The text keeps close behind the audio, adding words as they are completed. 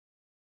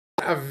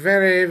A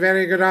very,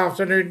 very good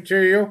afternoon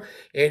to you.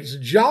 It's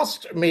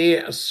just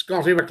me,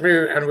 Scottie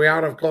McClue, and we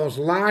are, of course,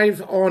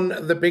 live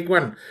on the big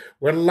one.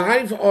 We're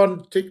live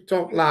on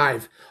TikTok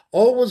Live.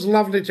 Always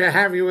lovely to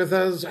have you with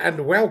us,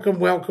 and welcome,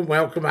 welcome,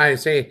 welcome, I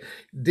say,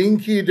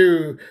 dinky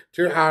do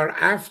to our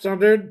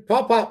afternoon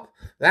pop-up.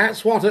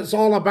 That's what it's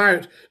all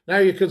about. Now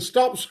you can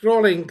stop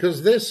scrolling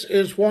because this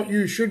is what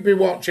you should be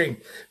watching.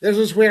 This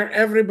is where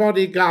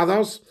everybody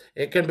gathers.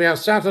 It can be a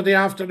Saturday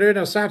afternoon,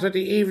 a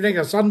Saturday evening,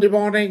 a Sunday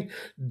morning.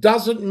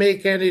 Doesn't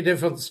make any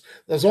difference.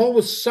 There's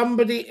always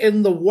somebody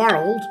in the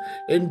world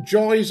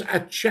enjoys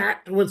a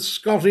chat with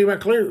Scottie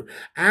McClue.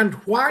 And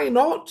why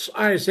not,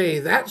 I say?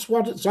 That's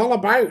what it's all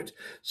about.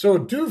 So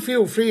do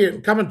feel free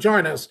and come and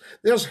join us.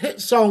 There's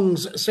hit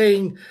songs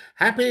saying,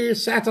 "Happy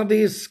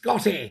Saturday,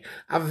 Scottie."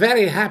 A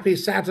very happy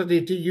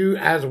Saturday to you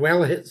as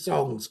well, hit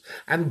songs.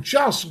 And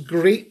just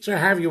great to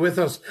have you with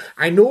us.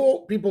 I know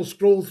people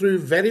scroll through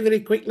very,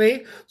 very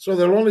quickly, so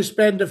they'll only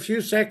spend a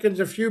few seconds,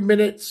 a few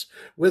minutes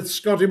with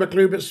Scottie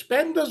McClue, but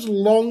spend as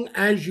long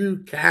as you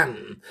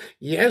can.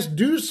 Yes,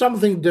 do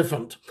something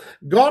different.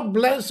 God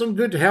bless and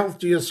good health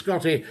to you,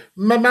 Scottie.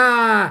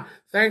 Mama,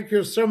 thank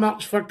you so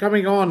much for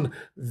coming on.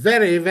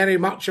 Very, very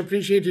much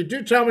appreciated.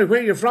 Do tell me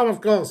where you're from,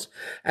 of course.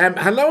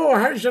 Hello,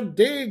 how's your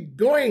day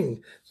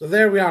going? So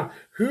there we are.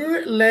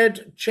 Who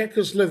led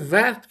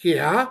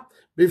Czechoslovakia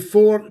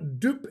before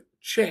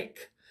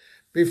Dubček?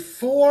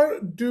 Before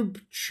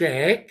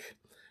Dubček,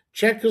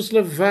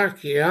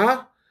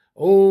 Czechoslovakia.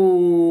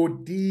 Oh,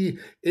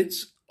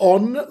 it's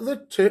on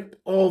the tip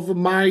of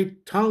my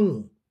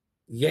tongue.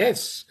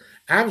 Yes,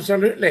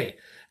 absolutely.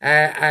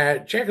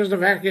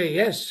 Czechoslovakia,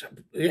 yes,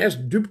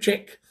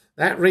 Dubček.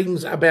 That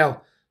rings a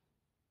bell.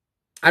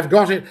 I've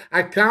got it.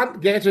 I can't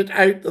get it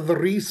out of the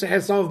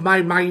recess of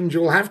my mind.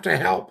 You'll have to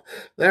help.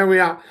 There we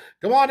are.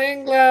 Come on,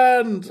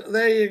 England.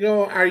 There you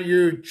go. Are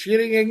you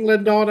cheering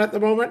England on at the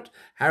moment?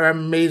 How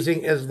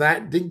amazing is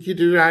that? Dinky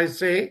do, I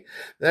say.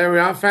 There we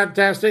are.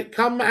 Fantastic.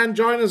 Come and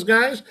join us,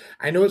 guys.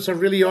 I know it's a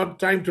really odd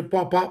time to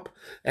pop up.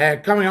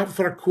 Coming up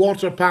for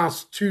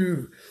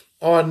 2:15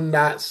 on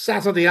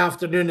Saturday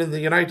afternoon in the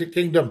United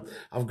Kingdom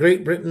of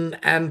Great Britain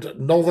and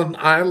Northern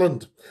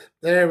Ireland.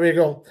 There we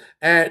go.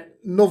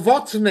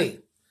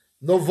 Novotny.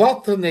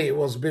 Novotny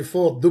was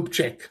before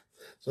Dubček.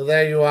 So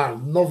there you are,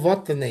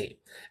 Novotny.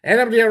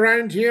 Anybody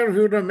around here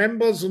who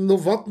remembers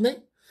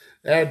Novotny?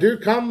 Do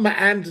come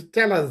and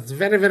tell us.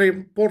 Very, very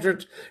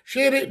important.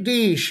 Share it,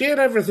 share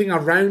everything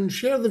around.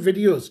 Share the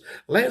videos.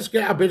 Let's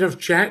get a bit of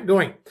chat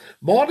going.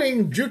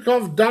 Morning, Duke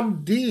of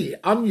Dundee,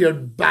 on your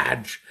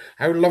badge.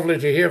 How lovely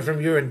to hear from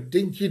you, and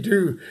dinky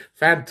do.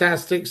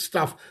 Fantastic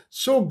stuff.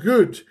 So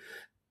good.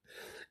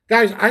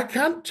 Guys, I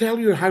can't tell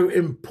you how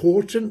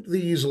important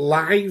these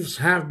lives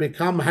have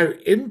become, how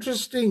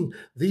interesting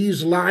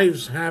these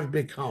lives have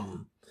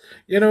become,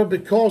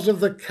 because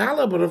of the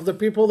caliber of the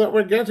people that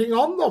we're getting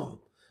on them.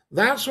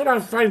 That's what I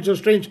find so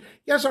strange.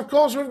 Yes, of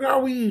course, we've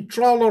got a wee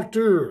troll or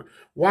two.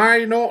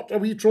 Why not a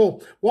wee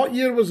troll? What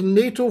year was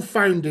NATO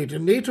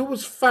founded? NATO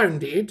was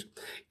founded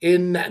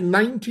in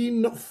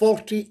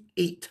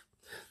 1948.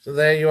 So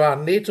there you are.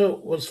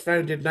 NATO was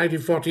founded in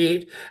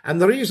 1948.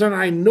 And the reason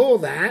I know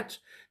that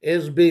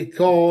is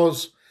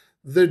because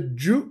the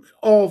Duke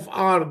of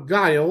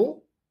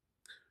Argyll,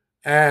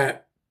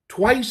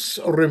 twice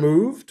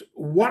removed,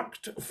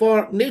 worked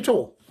for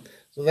NATO.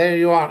 So there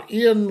you are.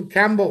 Ian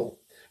Campbell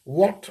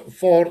worked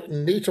for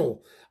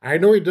NATO. I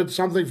know he did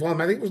something for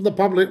them. I think it was the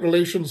public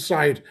relations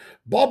side.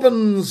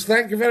 Bobbins,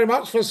 thank you very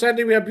much for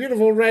sending me a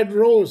beautiful red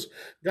rose.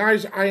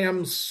 Guys, I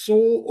am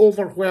so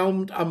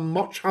overwhelmed and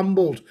much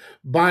humbled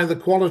by the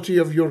quality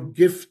of your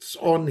gifts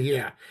on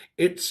here.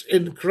 It's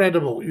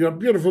incredible. You're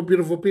beautiful,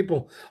 beautiful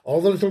people.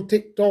 All the little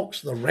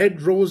TikToks, the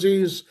red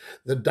roses,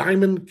 the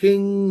Diamond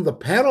King, the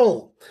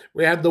Pearl.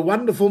 We had the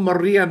wonderful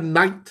Maria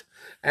Knight,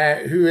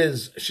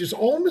 she's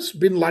almost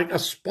been like a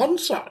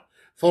sponsor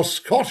for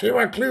Scottie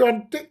McClue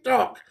on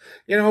TikTok.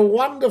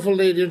 Wonderful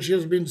lady, and she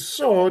has been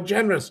so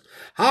generous.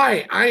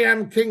 Hi, I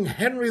am King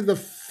Henry V.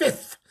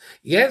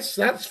 Yes,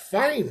 that's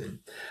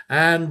fine.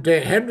 And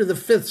Henry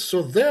V,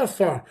 so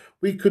therefore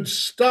we could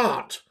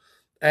start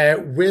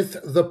with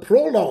the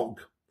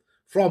prologue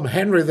from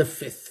Henry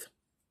V.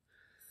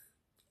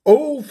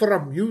 Oh, for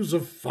a muse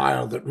of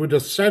fire that would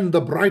ascend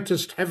the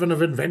brightest heaven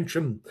of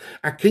invention,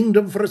 a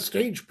kingdom for a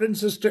stage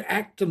princess to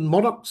act and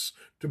monarchs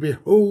to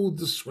behold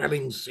the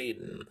swelling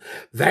scene.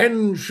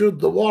 Then should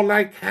the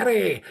warlike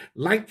Harry,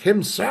 like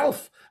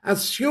himself,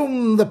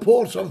 assume the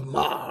port of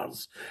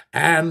Mars,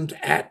 and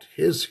at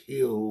his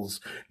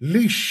heels,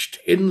 leashed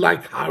in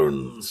like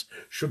hounds,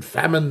 should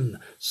famine,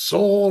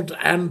 sword,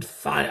 and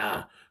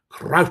fire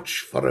crouch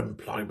for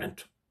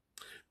employment.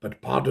 But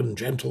pardon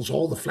gentles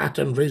all the flat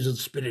and raised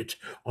spirit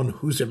on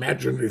whose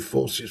imaginary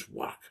forces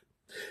work.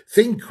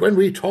 Think when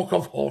we talk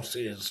of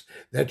horses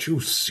that you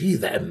see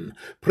them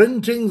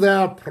printing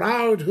their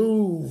proud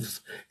hooves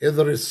in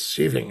the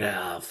receiving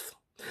earth.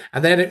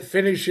 And then it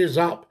finishes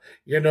up,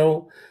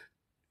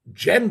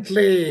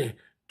 gently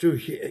to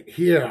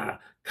hear,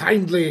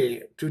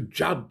 kindly to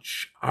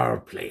judge our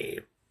play.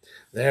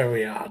 There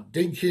we are.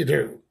 Dinky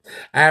do.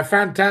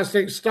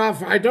 Fantastic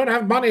stuff. I don't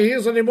have money.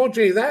 Here's an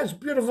emoji. That's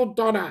beautiful,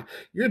 Donna.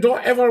 You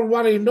don't ever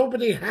worry.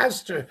 Nobody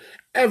has to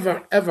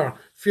ever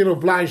feel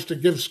obliged to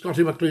give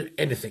Scottie McClue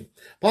anything,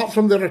 apart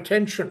from their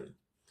attention.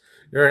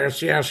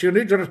 Yes, you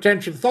need your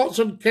attention. Thoughts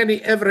on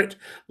Kenny Everett?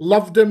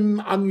 Loved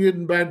him,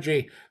 Onion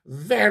Badgie.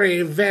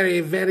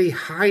 Very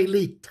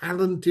highly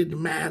talented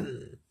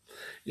man.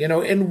 You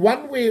know, in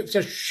one way, it's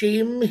a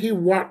shame he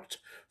worked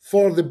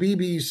for the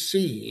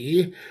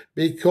BBC,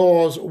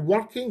 because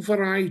working for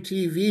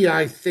ITV,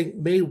 I think,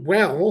 may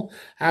well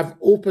have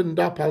opened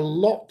up a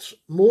lot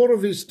more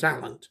of his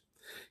talent.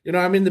 You know,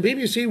 I mean, the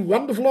BBC,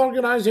 wonderful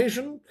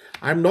organisation.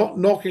 I'm not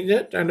knocking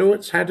it. I know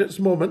it's had its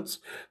moments,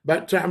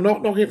 but I'm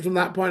not knocking it from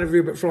that point of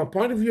view. But from a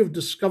point of view of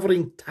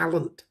discovering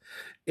talent,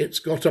 it's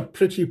got a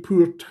pretty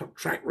poor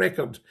track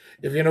record,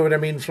 if you know what I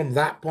mean, from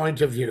that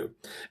point of view.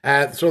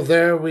 So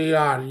there we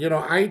are. You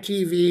know,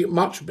 ITV,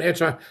 much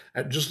better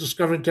at just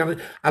discovering talent.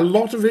 A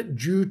lot of it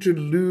due to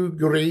Lou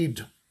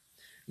Grade.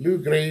 Lou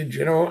Grade,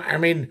 you know, I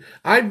mean,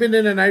 I've been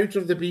in and out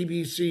of the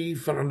BBC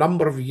for a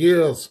number of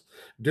years,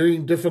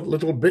 doing different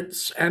little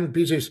bits and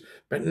pieces,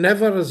 but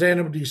never has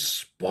anybody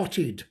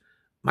spotted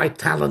my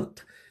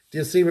talent. Do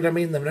you see what I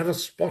mean? They've never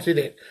spotted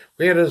it.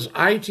 Whereas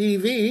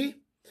ITV,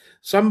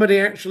 somebody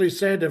actually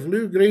said if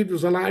Lou Grade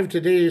was alive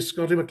today,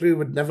 Scottie McClue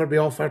would never be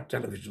off our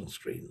television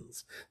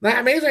screens. Isn't that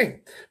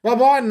amazing?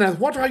 Bob on,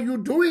 what are you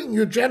doing,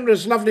 you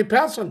generous, lovely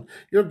person?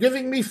 You're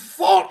giving me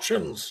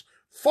fortunes.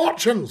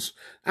 Fortunes.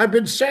 I've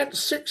been sent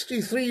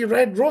 63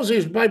 red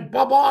roses by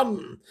Bob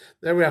on.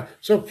 There we are.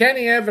 So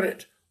Kenny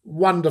Everett,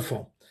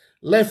 wonderful.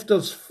 Left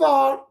us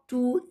far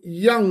too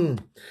young.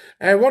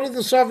 What did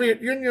the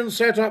Soviet Union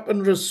set up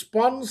in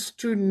response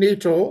to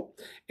NATO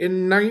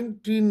in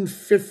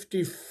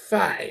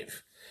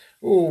 1955?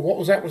 Oh, what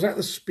was that? Was that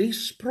the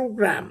space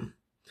program?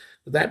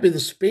 Would that be the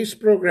space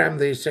program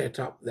they set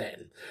up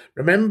then?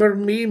 Remember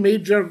me,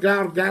 Major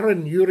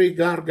Gagarin, Yuri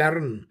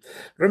Gagarin.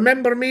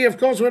 Remember me, of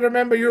course we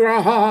remember you.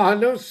 Ah,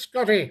 hello,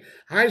 Scotty.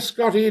 Hi,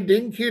 Scotty,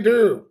 dinky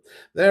do.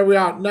 There we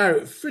are.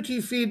 Now,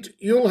 footy feet,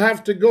 you'll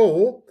have to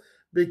go,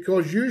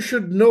 because you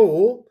should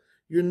know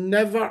you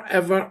never,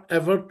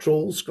 ever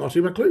troll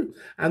Scottie McClue.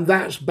 And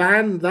that's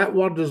banned. That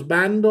word is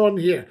banned on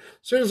here.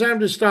 As soon as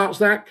somebody starts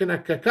that kind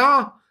of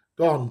caca,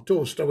 gone,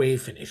 toast away,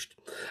 finished.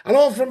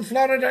 Hello from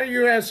Florida,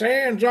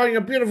 USA, enjoying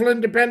a beautiful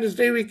Independence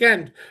Day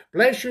weekend.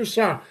 Bless you,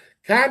 sir.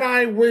 Can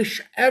I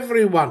wish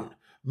everyone,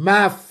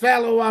 my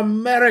fellow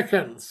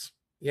Americans,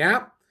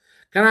 yeah?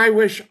 Can I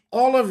wish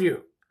all of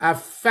you a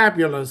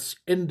fabulous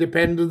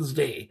Independence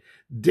Day?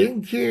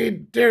 Dinky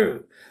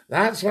do.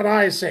 That's what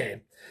I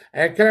say.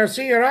 Can I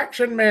see your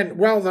action men?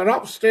 Well, they're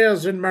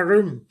upstairs in my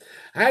room.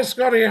 Hi,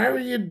 Scotty, how are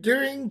you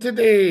doing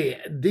today?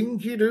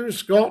 Dinky do,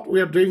 Scott.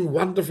 We're doing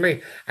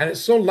wonderfully. And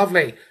it's so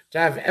lovely to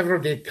have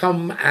everybody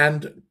come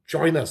and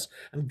join us.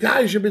 And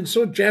guys, you've been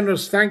so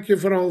generous. Thank you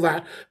for all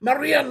that.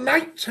 Maria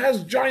Knight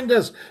has joined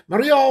us.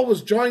 Maria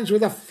always joins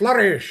with a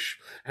flourish.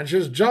 And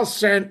she's just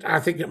sent, I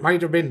think it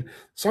might have been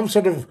some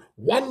sort of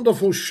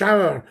wonderful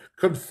shower,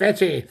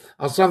 confetti,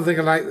 or something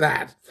like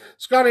that.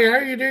 Scotty, how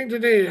are you doing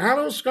today?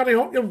 Hello, Scotty,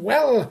 hope you're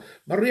well.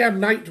 Maria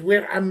Knight,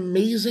 we're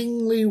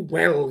amazingly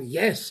well,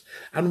 yes,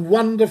 and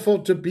wonderful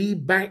to be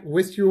back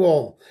with you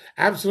all.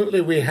 Absolutely,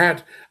 we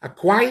had a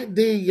quiet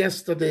day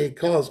yesterday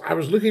because I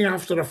was looking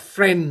after a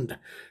friend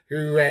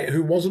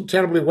who wasn't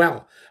terribly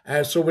well.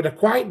 So we had a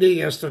quiet day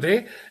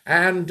yesterday,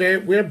 and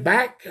we're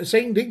back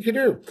saying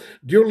dinky-doo.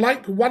 Do you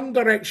like One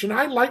Direction?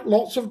 I like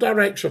lots of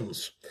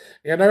directions.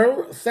 You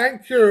know,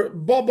 thank you.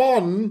 Bob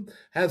On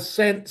has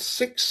sent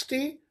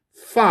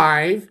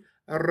 65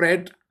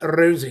 red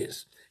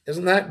roses.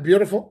 Isn't that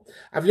beautiful?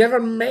 Have you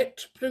ever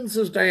met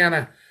Princess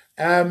Diana?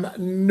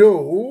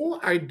 No,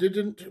 I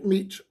didn't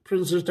meet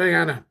Princess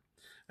Diana.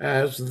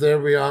 So there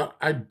we are.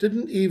 I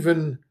didn't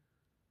even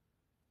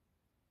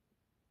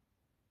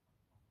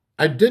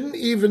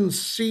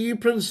see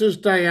Princess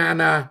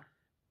Diana,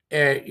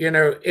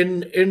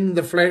 in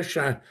the flesh.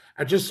 I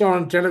just saw her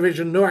on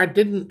television. No, I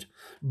didn't.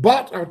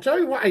 But I'll tell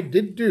you what I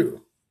did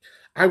do.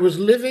 I was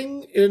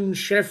living in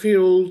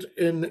Sheffield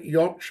in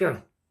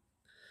Yorkshire.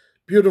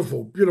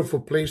 Beautiful, beautiful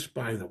place,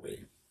 by the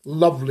way.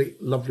 Lovely,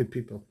 lovely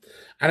people.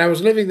 And I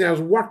was living there. I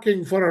was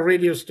working for a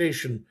radio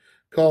station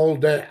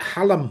called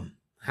Hallam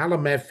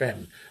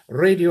FM,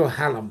 Radio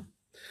Hallam.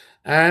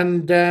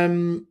 And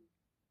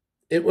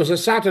it was a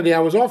Saturday. I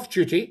was off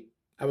duty.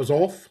 I was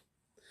off.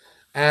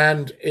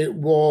 And it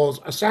was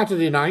a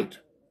Saturday night.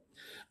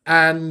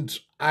 And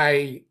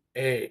I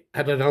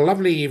had a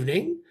lovely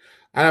evening.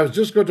 And I was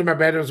just going to my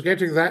bed. I was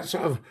getting that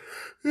sort of,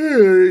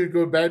 go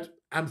to bed.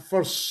 And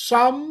for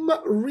some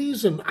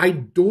reason, I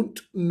don't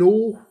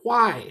know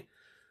why,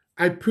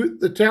 I put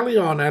the telly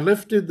on. I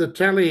lifted the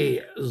telly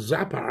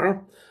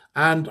zapper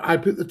and I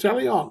put the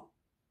telly on.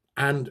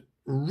 And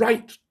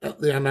right at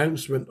the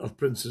announcement of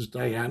Princess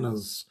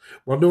Diana's,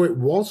 well, no, it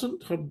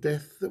wasn't her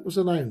death that was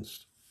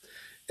announced.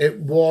 It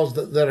was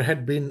that there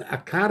had been a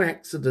car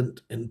accident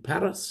in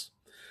Paris,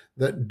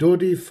 that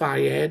Dodi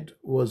Fayed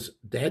was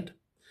dead,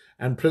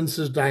 and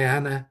Princess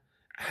Diana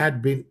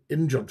had been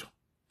injured,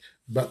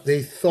 but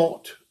they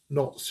thought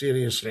not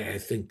seriously, I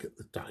think, at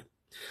the time.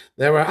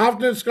 There were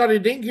afternoon Scotty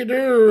Dinky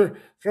Doo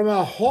from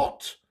a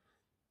hot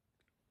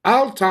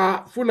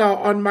Alta Fulla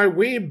on my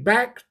way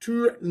back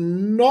to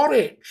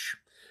Norwich.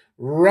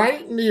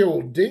 Right,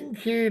 Neil,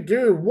 Dinky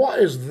Doo, what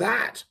is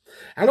that?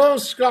 Hello,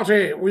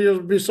 Scotty, we'll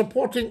be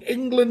supporting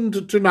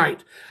England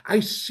tonight.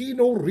 I see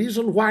no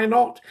reason why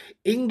not.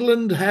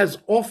 England has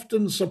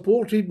often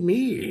supported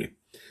me.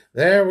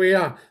 There we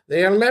are. The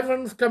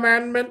 11th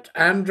commandment.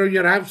 Andrew,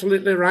 you're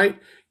absolutely right.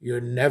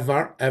 You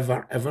never,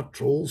 ever, ever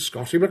troll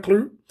Scotty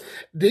McClue.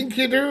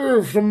 Dinky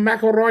Doo from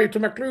McElroy to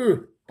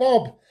McClue.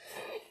 Bob.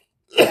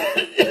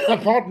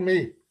 Pardon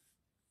me.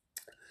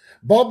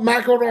 Bob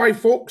McElroy,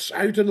 folks,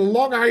 out in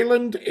Long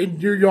Island in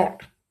New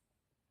York.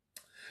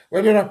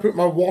 Where did I put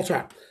my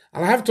water?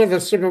 I'll have to have a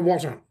sip of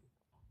water.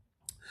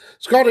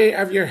 Scotty,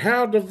 have you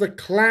heard of the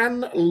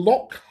Clan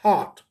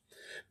Lockhart?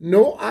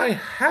 No, I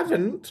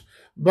haven't,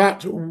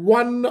 but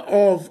one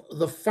of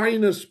the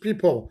finest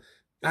people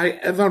I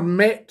ever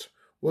met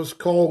was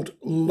called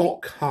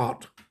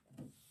Lockhart.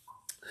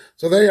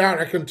 So there you are,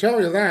 I can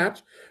tell you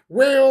that.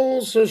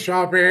 Well, says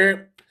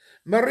Sharpie,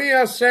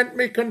 Maria sent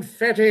me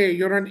confetti.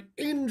 You're an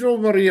angel,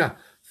 Maria.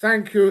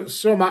 Thank you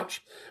so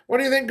much. What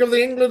do you think of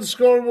the England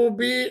score will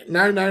be?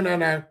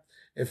 No.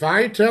 If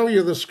I tell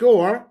you the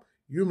score,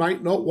 you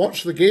might not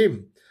watch the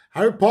game.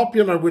 How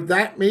popular would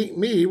that make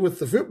me with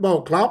the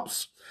football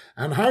clubs?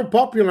 And how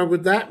popular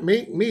would that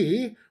make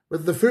me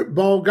with the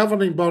football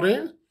governing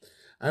body?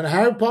 And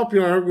how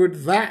popular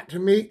would that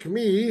make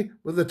me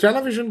with the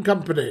television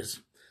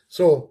companies?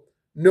 So,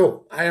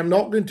 no, I am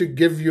not going to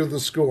give you the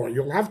score.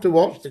 You'll have to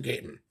watch the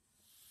game.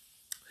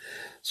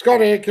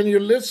 Scotty, can you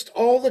list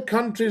all the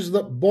countries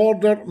that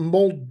border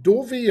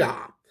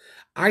Moldova?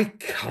 I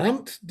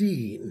can't,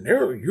 Dee.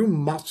 No, you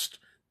must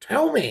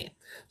tell me.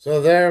 So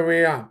there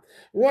we are.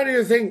 What do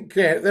you think?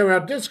 There were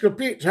Disco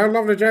Pete. How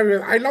lovely to have you.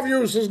 I love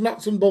you, says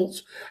Nuts and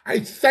Bolts. I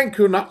thank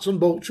you, Nuts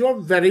and Bolts. You're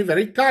very,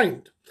 very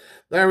kind.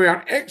 There we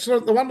are.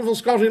 Excellent. The wonderful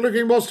Scotty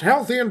looking most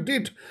healthy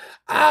indeed.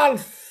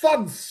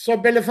 Alfonso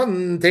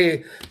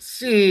Belafonte.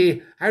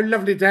 See, how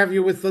lovely to have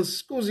you with the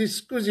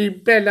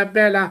scusi, bella,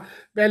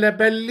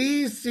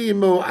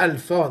 bellissimo,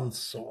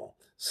 Alfonso.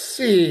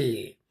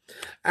 See.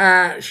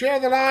 Share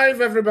the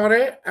live,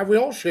 everybody. Have we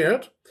all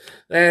shared?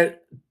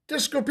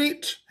 Disco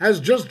Pete has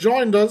just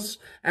joined us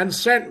and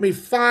sent me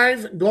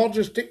 5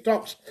 gorgeous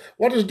TikToks.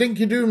 What does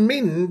Dinky Doo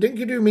mean?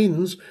 Dinky Doo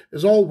means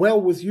is all well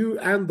with you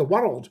and the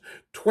world.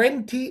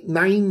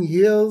 29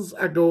 years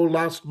ago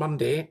last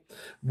Monday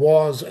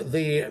was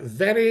the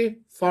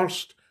very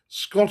first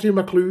Scotty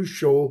McClue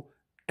show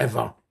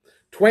ever.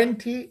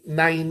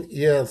 29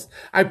 years.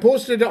 I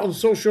posted it on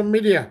social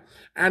media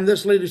and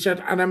this lady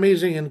said, an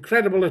amazing,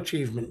 incredible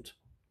achievement.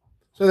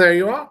 So there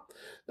you are.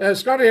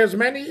 Scotty has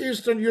many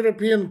Eastern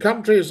European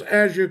countries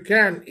as you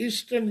can.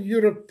 Eastern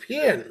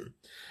European.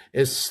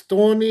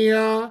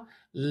 Estonia,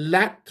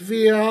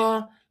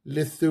 Latvia,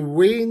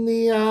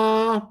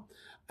 Lithuania,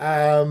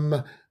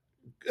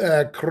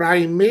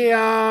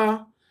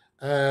 Crimea,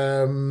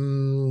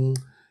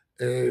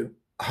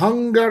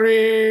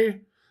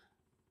 Hungary,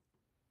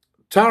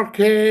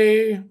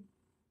 Turkey.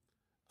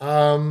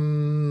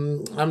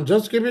 I'm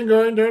just keeping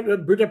going there.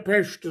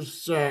 Budapest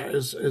is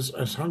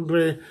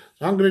Hungary,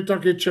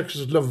 Turkey,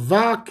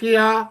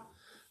 Czechoslovakia,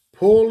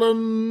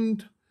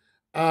 Poland.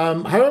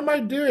 How am I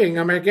doing?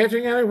 Am I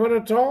getting anywhere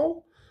at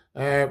all?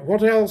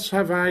 What else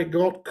have I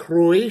got?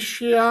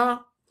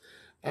 Croatia,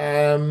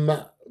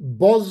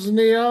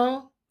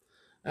 Bosnia.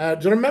 Do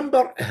you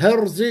remember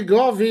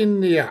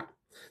Herzegovina?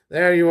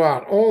 There you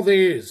are, all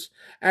these.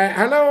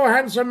 Hello,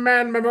 handsome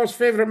man, my most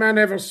favourite man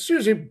ever,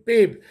 Susie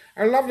Babe.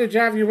 How lovely to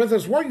have you with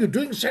us. What are you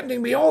doing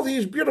sending me all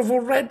these beautiful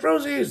red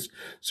roses?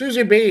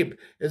 Susie Babe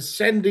is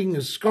sending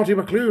Scotty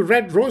McClue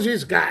red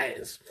roses,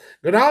 guys.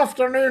 Good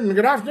afternoon,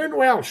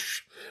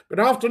 Welsh. Good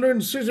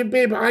afternoon, Susie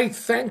Babe. I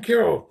thank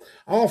you.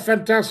 Oh,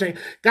 fantastic.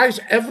 Guys,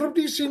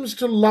 everybody seems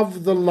to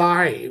love the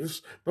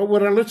lives, but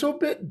we're a little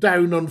bit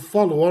down on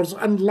followers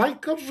and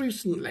likers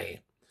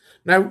recently.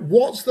 Now,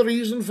 what's the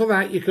reason for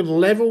that? You can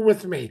level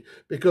with me,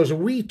 because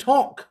we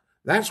talk.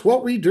 That's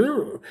what we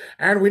do.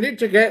 And we need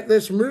to get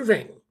this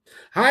moving.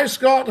 Hi,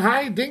 Scott.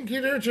 Hi,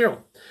 Dinky Doo.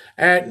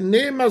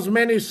 Name as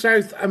many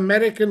South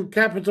American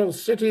capital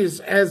cities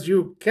as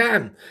you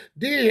can.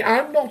 Dee,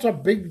 I'm not a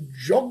big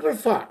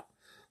geographer,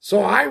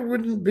 so I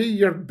wouldn't be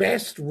your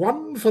best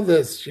one for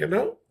this, you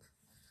know.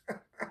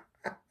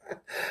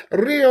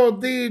 Rio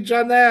de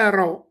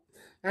Janeiro.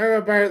 How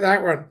about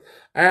that one?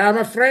 I'm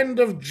a friend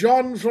of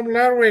John from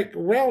Lerwick.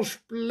 Welsh,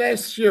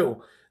 bless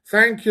you.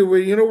 Thank you.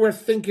 We're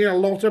thinking a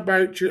lot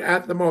about you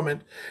at the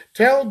moment.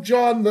 Tell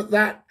John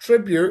that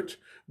tribute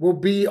will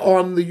be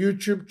on the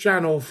YouTube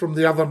channel from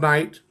the other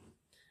night.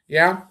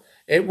 Yeah?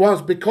 It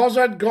was because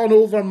I'd gone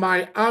over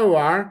my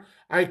hour,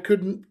 I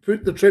couldn't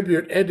put the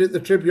tribute, edit the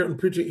tribute and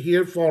put it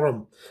here for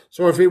him.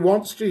 So if he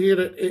wants to hear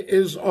it, it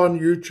is on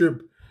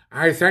YouTube.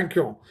 I thank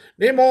you.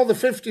 Name all the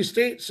 50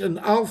 states in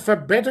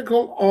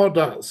alphabetical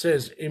order,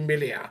 says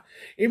Emilia.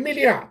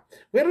 Emilia,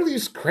 where are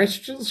these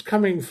questions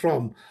coming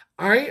from?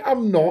 I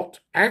am not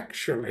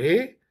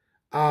actually,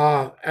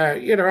 I'm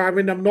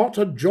not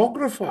a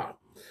geographer.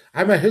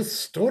 I'm a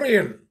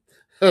historian.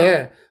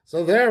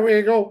 So there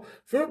we go.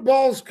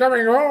 Football's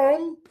coming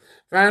home.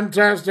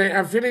 Fantastic.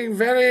 I'm feeling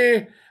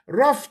very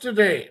rough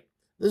today.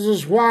 This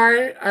is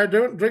why I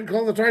don't drink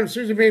all the time.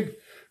 Susie, babe,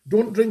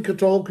 don't drink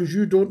at all because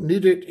you don't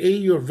need it. A,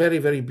 you're very,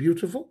 very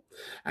beautiful.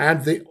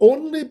 And the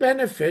only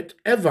benefit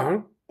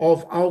ever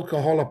of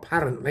alcohol,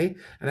 apparently,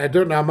 and I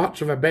don't know how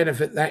much of a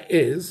benefit that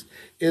is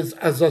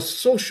as a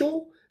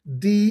social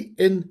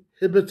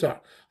de-inhibitor.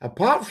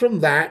 Apart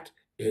from that,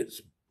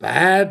 it's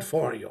bad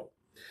for you.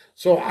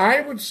 So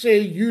I would say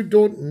you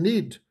don't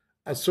need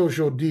a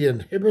social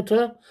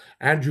de-inhibitor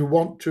and you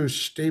want to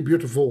stay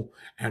beautiful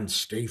and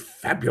stay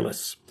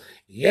fabulous.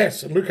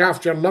 Yes, and look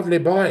after your lovely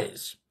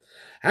boys.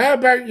 How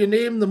about you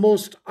name the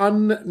most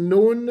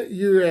unknown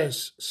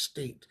US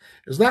state?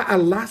 Is that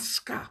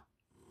Alaska?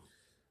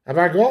 Have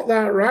I got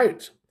that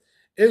right?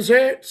 Is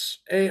it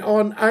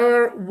on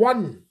hour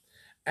one?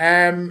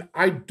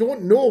 I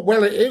don't know.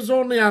 Well, it is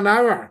only an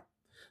hour.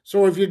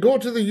 So if you go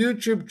to the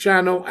YouTube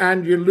channel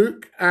and you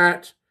look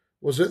at,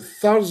 was it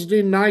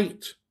Thursday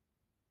night?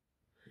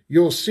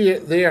 You'll see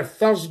it there.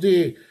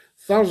 Thursday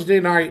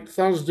night,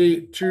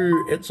 Thursday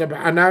 2. It's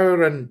about an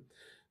hour and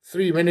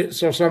 3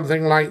 minutes or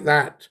something like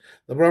that,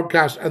 the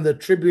broadcast and the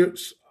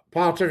tributes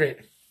part of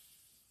it.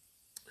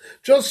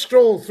 Just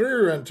scroll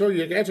through until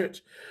you get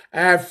it.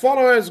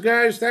 Follow us,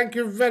 guys. Thank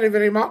you very,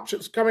 very much.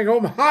 It's coming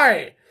home.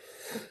 Hi,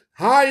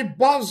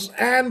 Buzz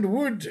and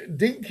Wood.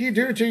 Dinky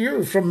do to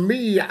you from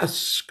me,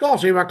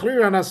 Scotty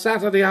McClue, on a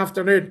Saturday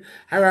afternoon.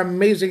 How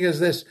amazing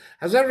is this?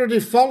 Has everybody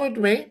followed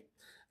me?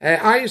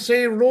 I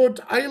say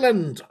Rhode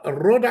Island.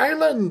 Rhode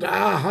Island.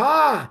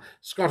 Aha.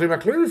 Scotty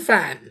McClue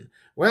fan.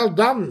 Well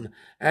done.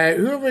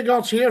 Who have we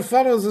got here?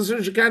 Follow us as soon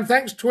as you can.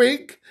 Thanks,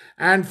 Tweak.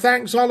 And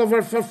thanks,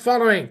 Oliver, for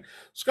following.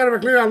 Scotty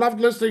McClue, I loved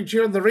listening to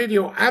you on the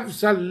radio.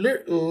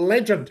 Absolute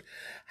legend.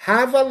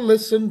 Have a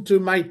listen to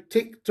my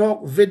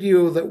TikTok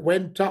video that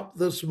went up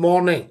this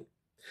morning.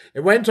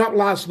 It went up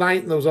last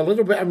night, and there was a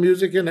little bit of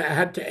music in it I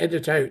had to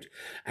edit out.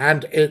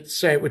 And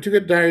it's we took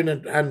it down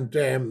and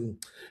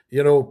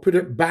put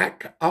it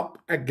back up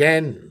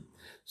again.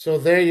 So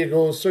there you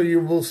go. So you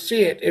will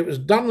see it. It was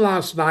done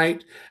last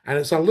night, and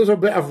it's a little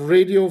bit of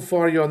radio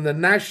for you on the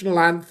national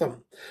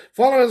anthem.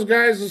 Follow us,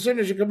 guys, as soon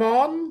as you come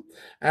on.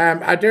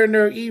 I don't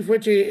know, Eve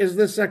Whitty, is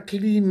this a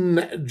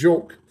clean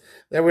joke?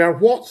 There we are.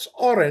 What's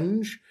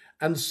orange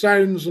and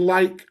sounds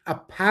like a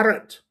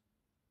parrot?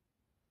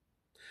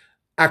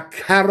 A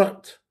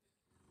carrot.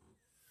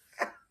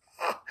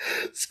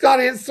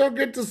 Scotty, it's so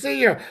good to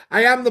see you.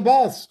 I am the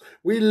boss.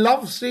 We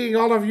love seeing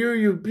all of you,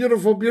 you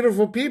beautiful,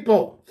 beautiful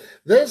people.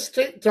 This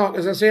TikTok,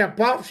 as I say,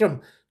 apart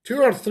from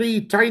 2 or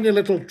 3 tiny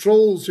little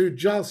trolls who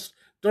just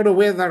don't know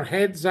where their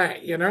head's at,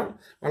 Well,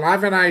 I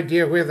have an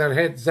idea where their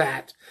head's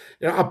at.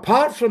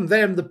 Apart from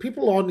them, the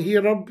people on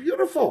here are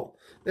beautiful.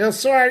 They're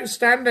so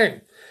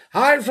outstanding.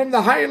 Hi from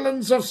the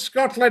Highlands of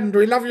Scotland.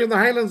 We love you in the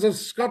Highlands of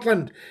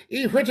Scotland.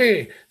 E.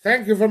 Whitty,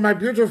 thank you for my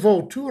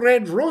beautiful 2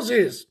 red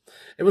roses.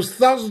 It was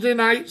Thursday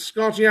night,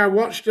 Scotty. I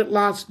watched it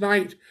last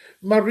night.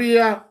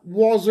 Maria,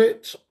 was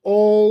it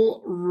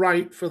all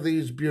right for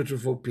these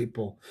beautiful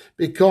people?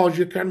 Because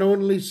you can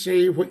only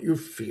say what you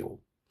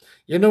feel.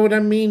 You know what I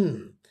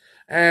mean?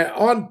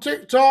 On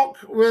TikTok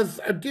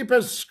with a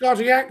deepest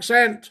Scotty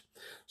accent.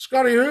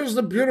 Scotty, who's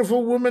the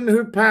beautiful woman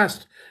who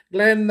passed?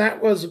 Glenn,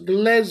 that was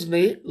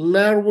Glesney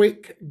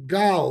Lerwick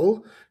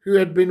Gull, who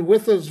had been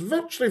with us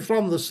virtually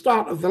from the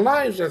start of the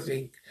lives, I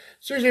think.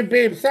 Susie,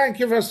 babe, thank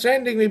you for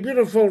sending me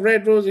beautiful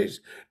red roses.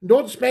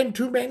 Don't spend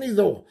too many,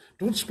 though.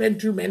 Don't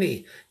spend too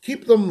many.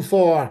 Keep them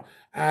for,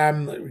 I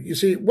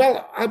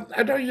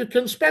know you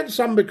can spend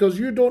some because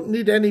you don't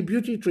need any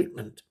beauty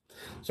treatment.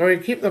 So you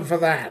keep them for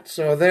that.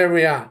 So there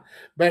we are.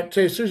 But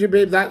Susie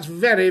Babe, that's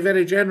very,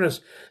 very generous.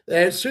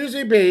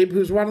 Susie Babe,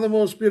 who's one of the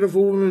most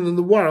beautiful women in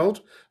the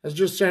world, has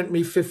just sent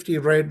me 50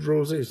 red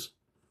roses.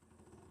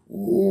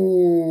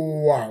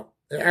 Ooh, wow.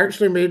 It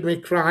actually made me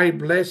cry.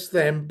 Bless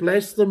them.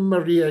 Bless them,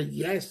 Maria.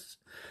 Yes.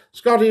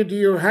 Scotty, do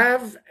you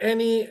have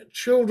any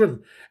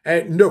children?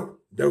 No.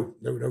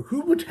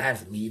 Who would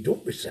have me?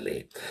 Don't be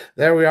silly.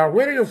 There we are.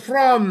 Where are you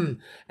from?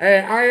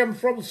 I am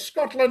from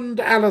Scotland,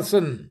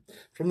 Alison,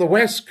 from the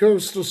west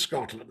coast of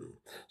Scotland.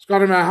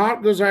 Scotty, my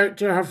heart goes out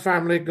to her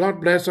family.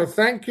 God bless her.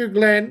 Thank you,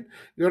 Glenn.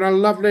 You're a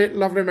lovely,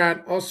 lovely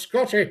man. Oh,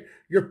 Scotty,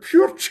 you're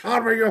pure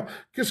charmer. You're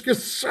thank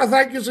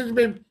you, Susie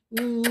babe.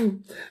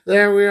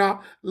 There we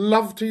are.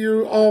 Love to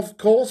you, of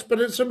course, but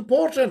it's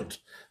important.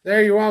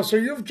 There you are. So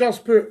you've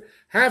just put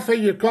half of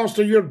your cost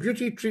of your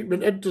beauty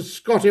treatment into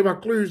Scotty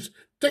McClue's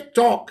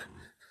TikTok.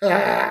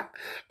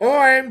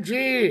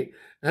 OMG.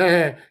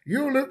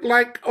 You look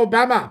like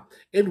Obama.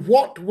 In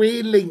what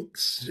way,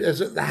 Links? Is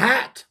it the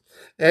hat?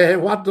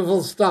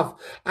 Wonderful stuff.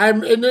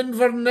 I'm in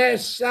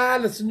Inverness.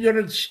 Listen, you're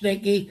in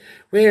Snecky,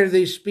 where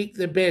they speak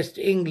the best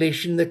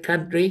English in the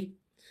country.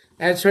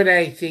 That's what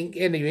I think,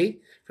 anyway.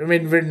 From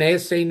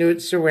Inverness, I know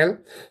it so well.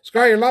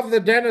 Scotty, love the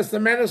Dennis the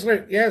Menace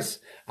look. Yes,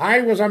 I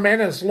was a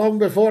menace long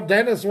before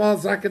Dennis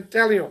was, I can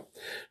tell you.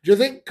 Do you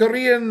think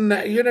Korean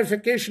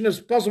unification is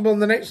possible in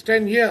the next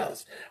 10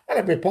 years? Well,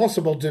 it'd be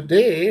possible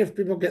today if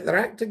people get their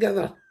act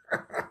together.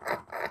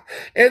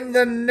 In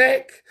the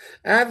neck,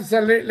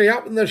 absolutely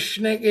up in the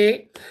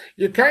schnecky.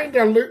 You kind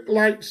of look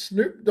like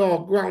Snoop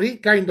Dogg. Well, he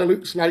kind of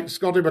looks like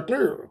Scotty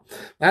McClue.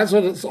 That's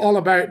what it's all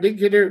about.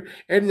 Dinky do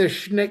in the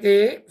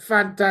schnecky.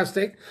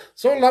 Fantastic.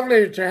 So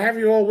lovely to have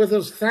you all with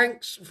us.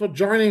 Thanks for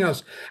joining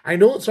us. I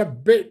know it's a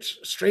bit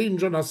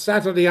strange on a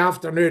Saturday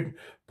afternoon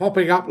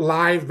popping up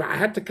live, but I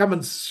had to come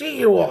and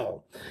see you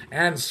all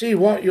and see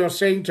what you're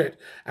saying to it.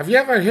 Have you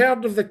ever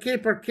heard of the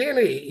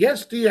capercaillie?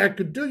 Yes, dear, I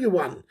could do you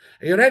one.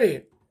 Are you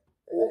ready?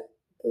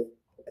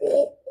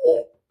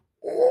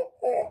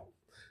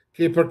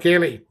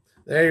 Capercaillie.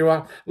 There you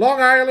are. Long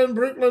Island,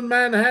 Brooklyn,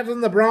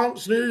 Manhattan, the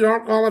Bronx, New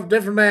York, all have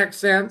different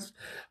accents.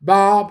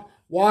 Bob,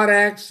 what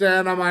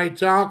accent am I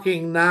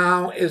talking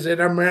now? Is it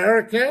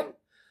American?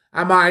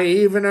 Am I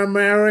even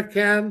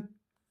American?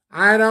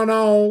 I don't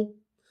know.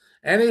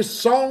 Any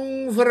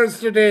song for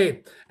us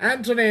today?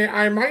 Anthony,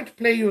 I might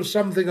play you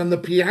something on the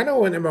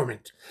piano in a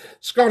moment.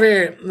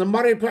 Scotty, the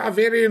Murray put a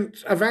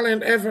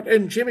valiant effort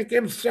in. Jimmy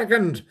came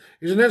second.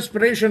 He's an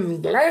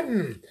inspiration.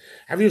 Glenn,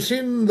 have you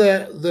seen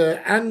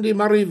the Andy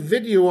Murray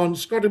video on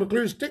Scotty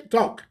McClue's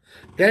TikTok?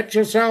 Get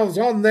yourselves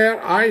on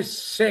there, I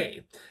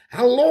say.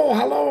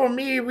 Hello,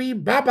 me wee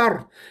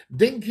babber.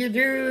 Dinky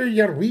do,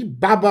 your wee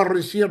babber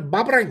is here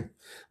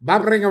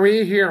babbering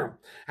away here.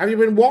 Have you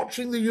been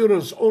watching the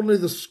Euros? Only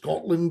the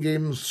Scotland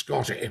game,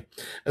 Scotty.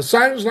 It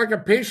sounds like a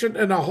patient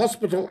in a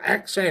hospital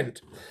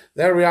accent.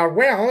 There we are.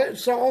 Well,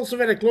 it's also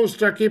very close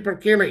to a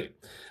capercaillie.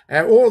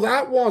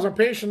 That was a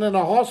patient in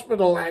a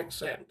hospital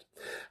accent.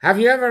 Have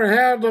you ever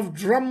heard of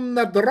Drum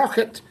the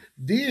Drocket?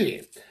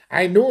 D.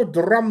 I know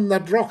Drum the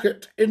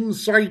Drocket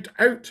inside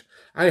out.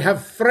 I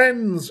have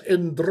friends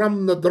in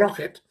Drum the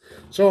Drocket.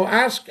 So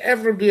ask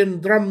everybody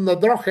in Drum the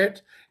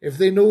Drocket if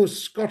they know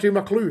Scotty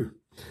McClue.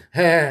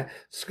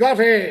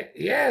 Scotty,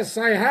 yes,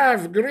 I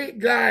have. Great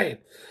guy.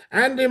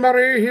 Andy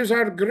Murray, he's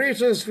our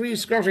greatest wee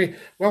Scotty.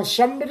 Well,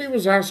 somebody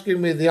was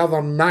asking me the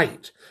other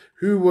night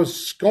who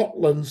was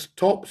Scotland's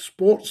top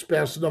sports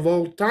person of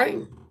all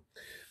time.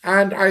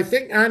 And I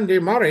think Andy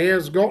Murray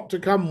has got to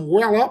come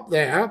well up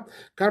there.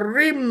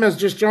 Kareem has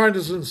just joined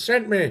us and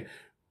sent me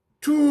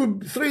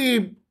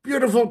 3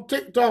 beautiful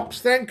TikToks.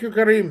 Thank you,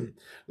 Kareem.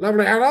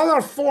 Lovely.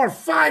 Another 4,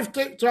 5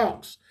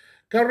 TikToks.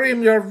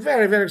 Kareem, you're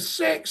very, very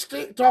 6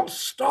 TikToks.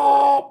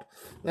 Stop.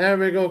 There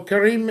we go.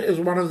 Kareem is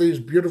one of these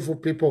beautiful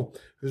people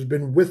who's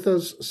been with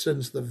us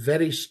since the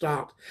very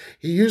start.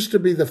 He used to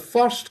be the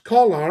first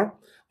caller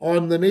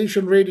on the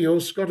Nation Radio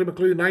Scotty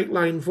McClue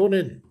Nightline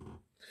phone-in.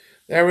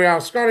 There we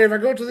are. Scotty, if I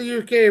go to the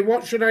UK,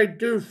 what should I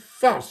do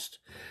first?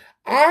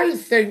 I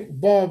think,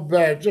 Bob,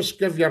 just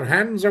give your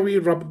hands a wee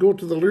rub. Go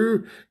to the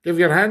loo, give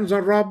your hands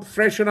a rub,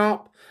 freshen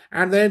up,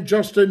 and then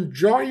just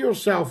enjoy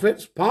yourself.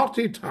 It's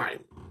party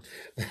time.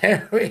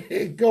 There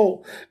we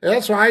go.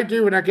 That's what I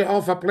do when I get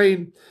off a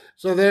plane.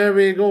 So there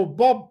we go.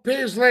 Bob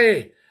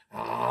Paisley.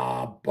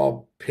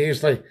 Bob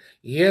Paisley.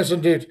 Yes,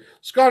 indeed.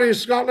 Scotty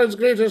is Scotland's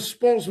greatest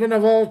sportsman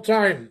of all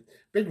time.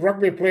 Big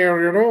rugby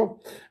player, you know.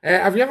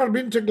 Have you ever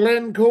been to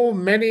Glencoe?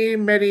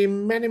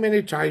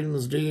 Many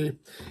times, do you?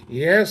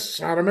 Yes,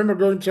 I remember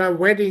going to a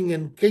wedding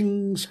in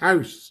King's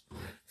House.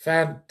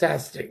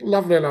 Fantastic.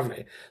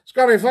 Lovely.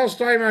 Scotty, first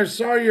time I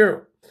saw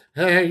you.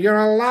 You're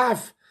a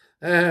laugh.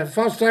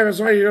 First time I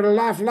saw you, you're a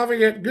laugh,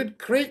 loving it. Good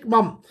creak,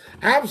 mum.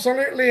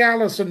 Absolutely,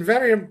 Alison,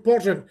 very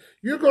important.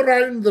 You go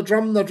round the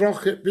Drum the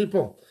Drocket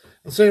people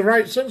and say,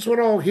 right, since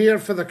we're all here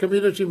for the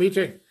community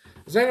meeting,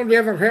 has anybody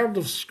ever heard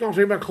of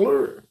Scotty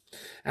McClue?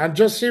 And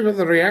just see what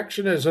the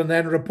reaction is and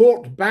then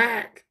report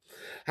back.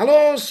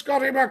 Hello,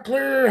 Scotty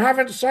McClue.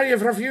 Haven't saw you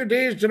for a few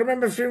days. Do you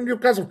remember from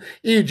Newcastle?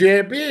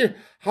 EJB,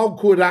 how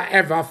could I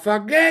ever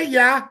forget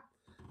ya?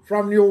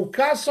 From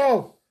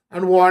Newcastle.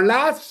 And what,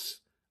 lads?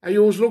 Are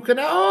you looking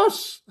at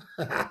us?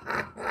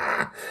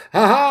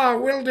 Ha,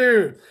 will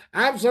do.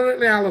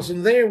 Absolutely,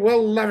 Alison. They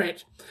will love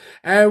it.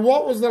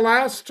 What was the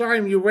last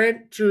time you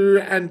went to,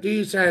 and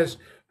Dee says,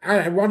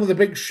 one of the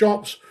big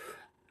shops?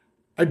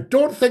 I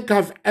don't think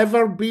I've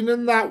ever been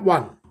in that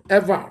one.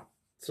 Ever.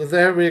 So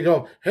there we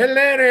go.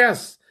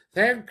 Hilarious.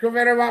 Thank you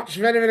very much.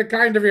 Very, very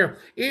kind of you.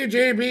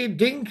 EJB,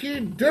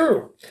 Dinky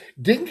Do.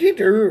 Dinky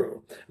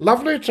Do.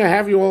 Lovely to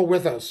have you all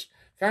with us.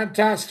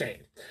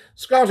 Fantastic.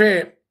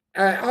 Scotty,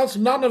 us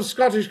none of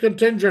Scottish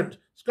contingent.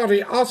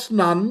 Scotty, us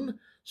none.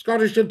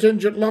 Scottish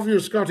contingent, love you,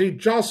 Scotty,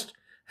 just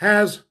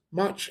as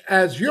much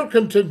as your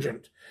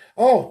contingent.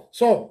 Oh,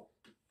 so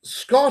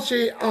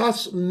Scotty,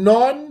 us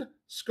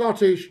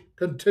non-Scottish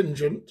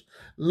contingent,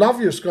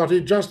 love you,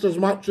 Scotty, just as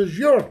much as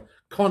your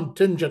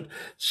contingent.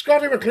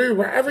 Scotty McClue,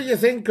 wherever you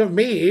think of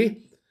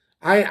me,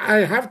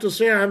 I have to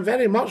say I'm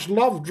very much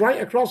loved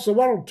right across the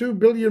world. 2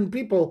 billion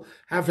people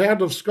have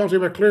heard of Scotty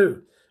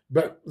McClue,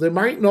 but they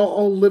might not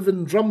all live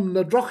in Drum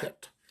na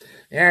Drocket.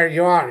 There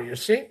you are, you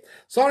see.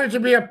 Sorry to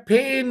be a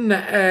pain,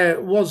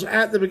 was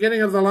at the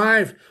beginning of the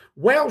live.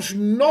 Welsh,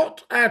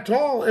 not at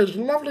all. It's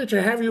lovely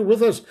to have you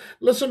with us.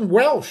 Listen,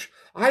 Welsh,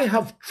 I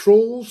have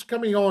trolls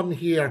coming on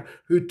here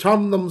who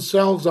turn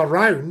themselves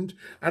around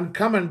and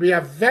come and be a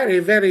very,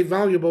 very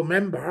valuable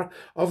member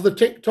of the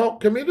TikTok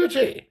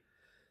community.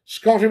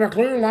 Scottie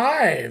McClue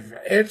live.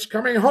 It's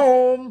coming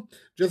home.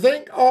 Do you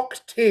think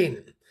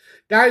Octane?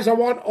 Guys, I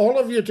want all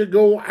of you to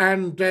go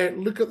and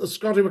look at the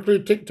Scottie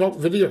McClue TikTok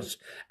videos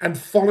and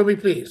follow me,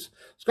 please.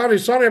 Scottie,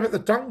 sorry about the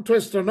tongue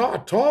twister. Not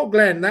at all,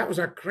 Glenn. That was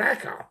a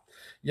cracker.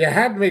 You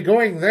had me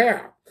going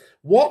there.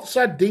 What's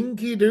a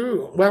dinky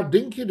do? Well,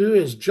 dinky do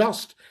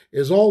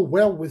is all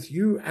well with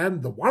you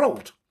and the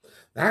world.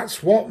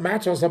 That's what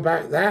matters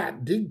about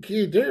that.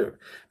 Dinky do,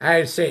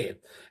 I say.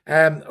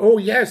 Oh,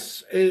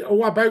 yes.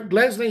 About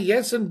Glesney.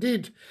 Yes,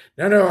 indeed.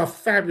 No, a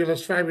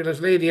fabulous, fabulous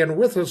lady and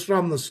with us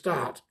from the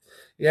start.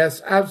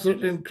 Yes,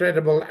 absolutely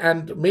incredible.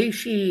 And may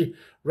she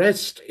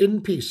rest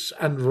in peace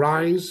and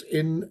rise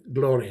in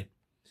glory.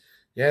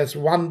 Yes,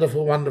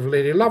 wonderful, wonderful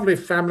lady. Lovely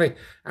family.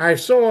 I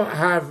so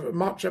have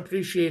much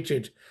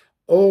appreciated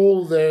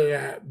all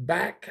the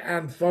back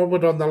and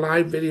forward on the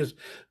live videos.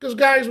 Because,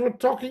 guys, we're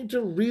talking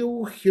to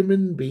real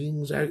human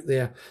beings out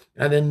there.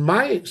 And in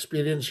my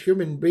experience,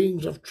 human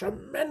beings of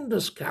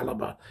tremendous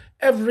caliber.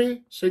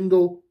 Every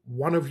single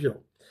one of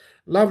you.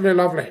 Lovely,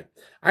 lovely.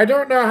 I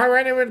don't know how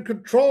anyone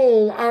could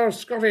troll our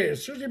Scottie.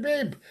 Susie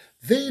Babe,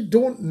 they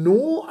don't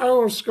know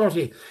our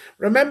Scottie.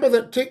 Remember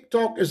that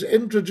TikTok is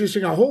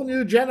introducing a whole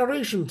new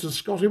generation to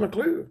Scottie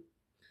McClue.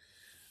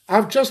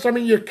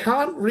 You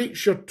can't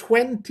reach your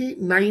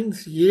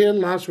 29th year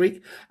last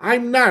week.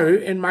 I'm now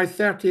in my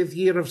 30th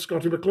year of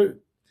Scottie McClue.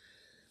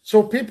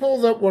 So people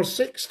that were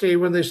 60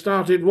 when they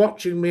started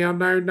watching me are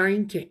now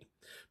 90.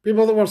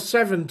 People that were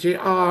 70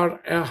 are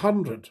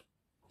 100.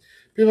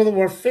 People that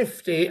were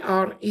 50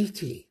 are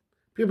 80.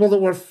 People that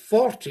were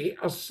 40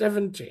 are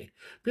 70.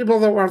 People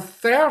that were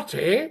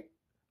 30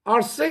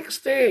 are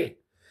 60.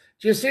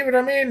 Do you see what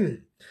I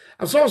mean?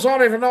 I'm so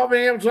sorry for not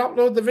being able to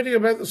upload the video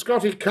about the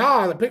Scottie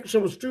car. The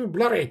picture was too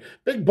blurry.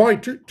 Big boy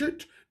toot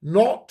toot.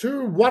 Not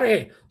to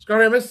worry.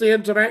 Scottie, I missed the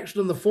interaction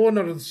on the phone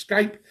or on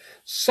Skype.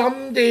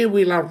 Someday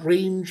we'll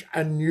arrange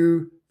a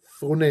new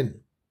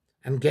phone-in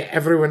and get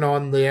everyone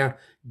on there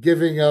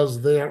giving us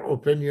their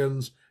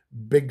opinions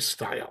big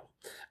style.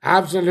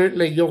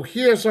 Absolutely. You'll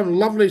hear some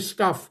lovely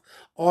stuff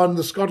on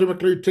the Scottie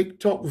McClue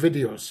TikTok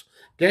videos.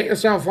 Get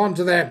yourself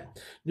onto them.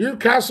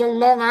 Newcastle,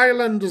 Long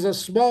Island is a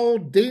small,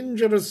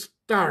 dangerous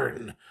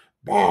town.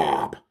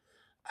 Bob,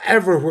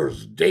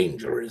 everywhere's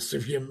dangerous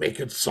if you make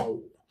it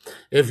so.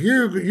 If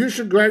you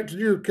should go out to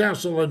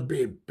Newcastle and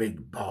be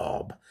Big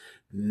Bob.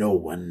 No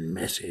one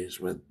messes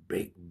with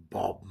Big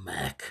Bob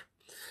Mac.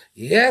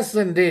 Yes,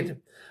 indeed.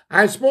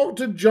 I spoke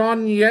to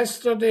John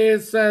yesterday,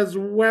 says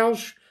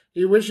Welsh.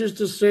 He wishes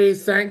to say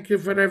thank you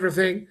for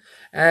everything.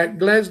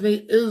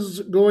 Glesney is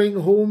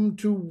going home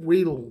to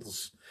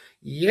Wales.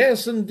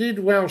 Yes, indeed,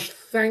 Welsh.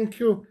 Thank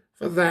you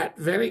for that.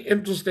 Very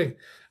interesting.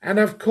 And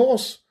of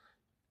course,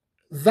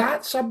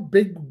 that's a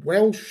big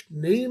Welsh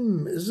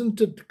name,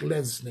 isn't it,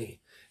 Glesney?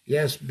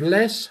 Yes,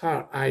 bless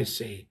her, I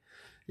say.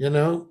 You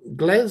know,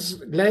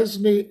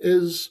 Glesney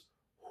is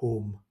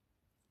home.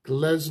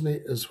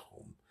 Glesney is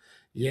home.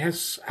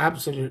 Yes,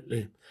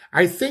 absolutely.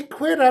 I think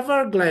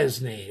wherever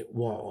Glesney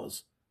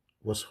was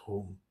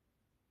home.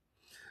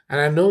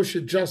 And I know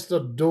she just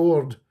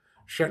adored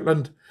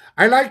Shetland.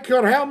 I like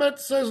your helmet,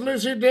 says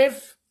Lucy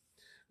Diff.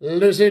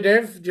 Lucy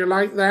Diff, do you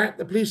like that?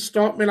 The police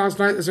stopped me last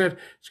night. They said,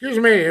 excuse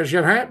me, has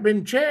your hat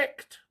been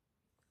checked?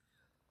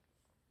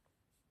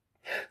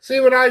 See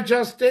what I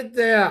just did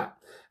there?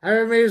 How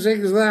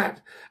amazing is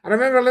that? I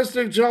remember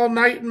listening to you all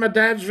night on my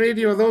dad's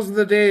radio. Those are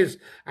the days.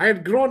 I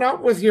had grown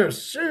up with you.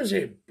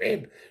 Susie,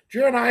 babe, do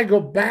you and I go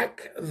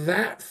back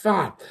that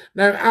far?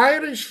 Now,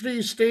 Irish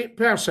Free State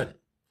person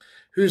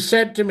who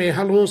said to me,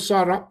 hello,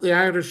 sir, up the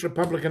Irish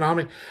Republican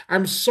Army.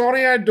 I'm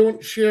sorry I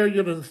don't share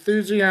your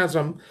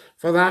enthusiasm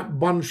for that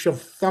bunch of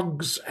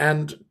thugs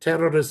and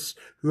terrorists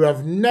who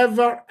have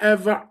never,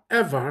 ever,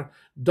 ever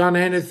done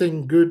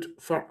anything good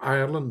for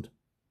Ireland.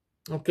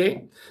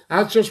 Okay?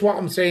 That's just what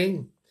I'm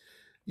saying.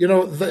 You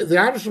know, the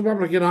Irish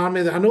Republican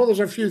Army, I know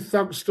there's a few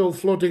thugs still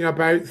floating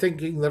about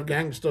thinking they're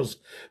gangsters,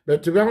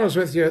 but to be honest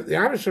with you, the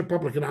Irish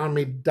Republican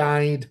Army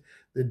died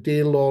the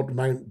day Lord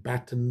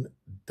Mountbatten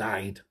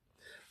died.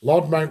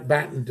 Lord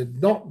Mountbatten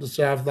did not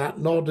deserve that,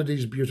 nor did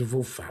his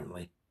beautiful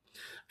family.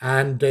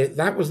 And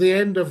that was the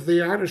end of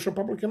the Irish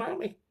Republican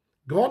Army.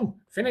 Gone,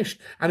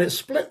 finished. And it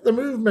split the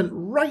movement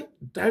right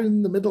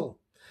down the middle.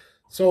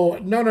 So,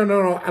 no.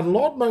 And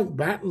Lord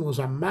Mountbatten was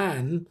a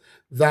man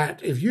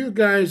that if you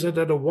guys had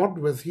a word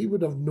with, he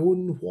would have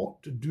known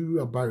what to do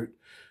about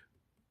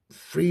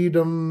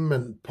freedom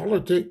and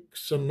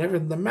politics and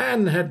everything. The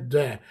man had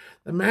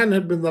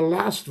been the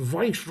last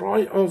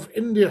viceroy of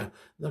India,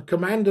 the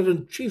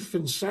commander-in-chief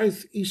in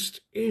Southeast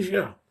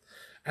Asia,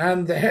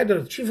 and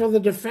the chief of the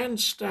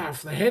defense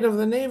staff, the head of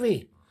the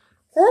Navy.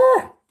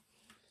 Oh,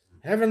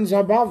 heavens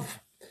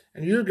above.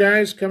 And you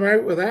guys come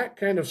out with that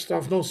kind of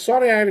stuff. No,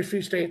 sorry, Irish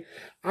Free State.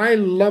 I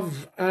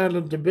love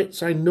Ireland to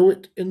bits. I know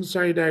it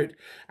inside out.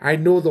 I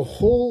know the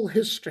whole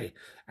history.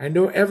 I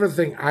know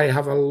everything. I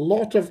have a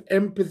lot of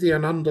empathy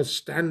and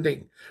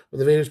understanding with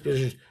the various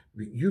positions.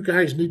 You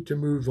guys need to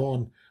move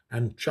on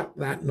and chuck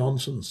that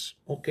nonsense.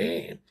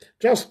 Okay.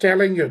 Just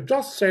telling you,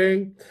 just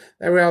saying.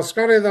 Well,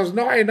 Scotty, there's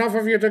not enough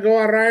of you to go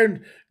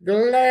around.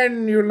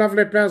 Glenn, you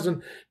lovely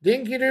person.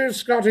 Dinky doo,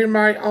 Scotty,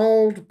 my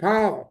old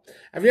pal.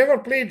 Have you ever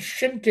played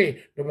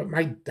shinty? No, but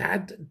my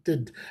dad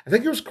did. I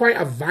think it was quite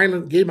a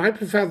violent game. I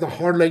prefer the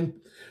hurling.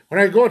 When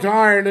I go to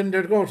Ireland,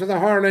 I'd go to the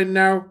hurling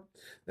now.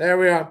 There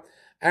we are.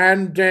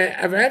 And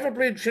have I ever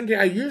played shinty?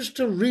 I used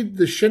to read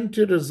the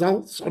shinty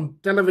results on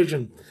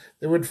television.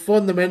 They would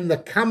phone them in the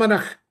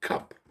Camanachd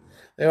Cup.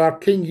 They were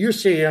King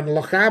Yussi and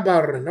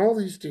Lochaber and all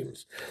these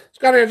teams.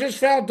 Scotty, I just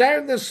fell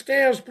down the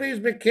stairs. Please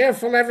be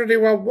careful, everybody,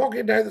 while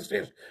walking down the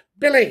stairs.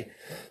 Billy,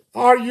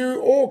 are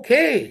you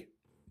okay?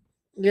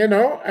 You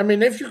know, I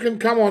mean, if you can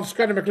come on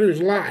Scotty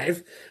McClue's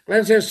live,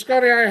 Glenn says,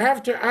 Scotty, I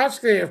have to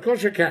ask thee. Of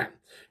course you can.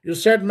 You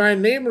said my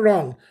name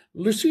wrong.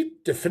 Lucy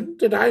Diffin,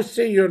 did I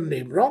say your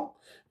name wrong?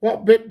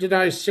 What bit did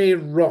I say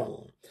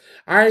wrong?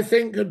 I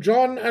think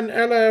John and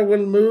Ella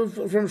will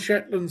move from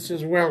Shetland,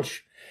 says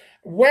Welsh.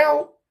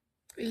 Well,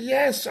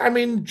 yes, I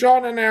mean,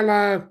 John and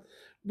Ella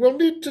will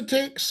need to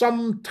take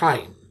some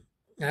time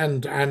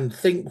and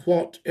think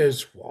what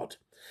is what.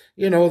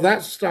 You know,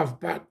 that stuff.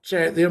 But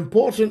the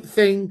important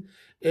thing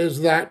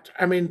is that,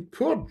 I mean,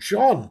 poor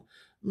John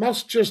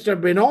must just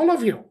have been all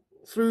of you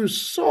through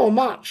so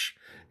much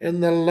in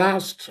the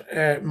last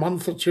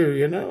month or two,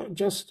 you know,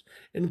 just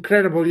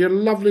incredible. You're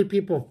lovely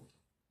people.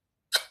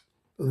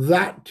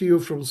 That to you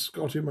from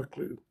Scotty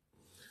McClue.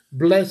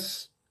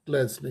 Bless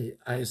Leslie,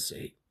 I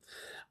say.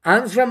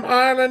 I'm from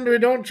Ireland. We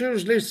don't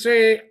usually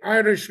say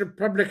Irish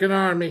Republican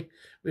Army.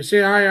 We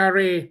say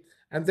IRA,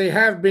 and they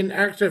have been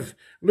active.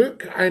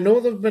 Look, I know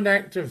they've been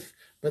active,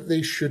 but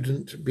they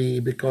shouldn't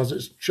be because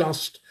it's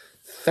just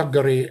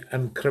thuggery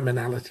and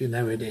criminality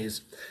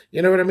nowadays.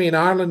 You know what I mean?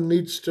 Ireland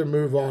needs to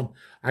move on.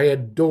 I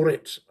adore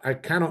it. I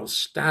cannot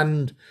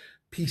stand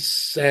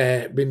peace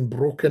being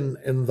broken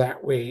in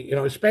that way, you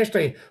know,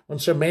 especially when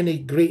so many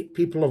great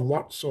people have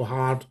worked so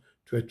hard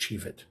to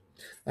achieve it.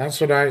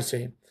 That's what I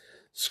say.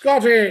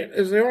 Scotty,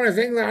 is the only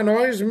thing that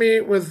annoys me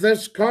with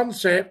this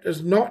concept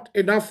is not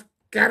enough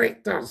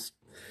characters.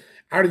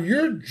 Are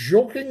you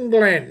joking,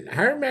 Glenn?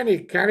 How many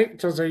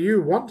characters are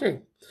you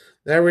wanting?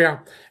 There we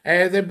are.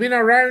 They've been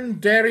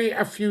around Derry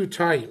a few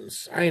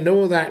times. I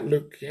know that,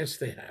 Luke. Yes,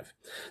 they have.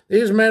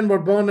 These men were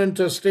born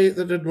into a state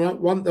that did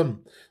not want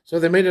them, so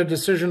they made a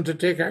decision to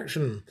take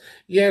action.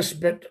 Yes,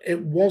 but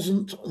it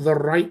wasn't the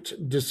right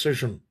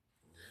decision.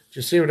 Do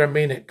you see what I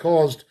mean? It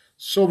caused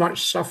so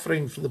much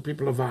suffering for the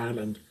people of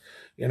Ireland,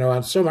 you know,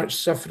 and so much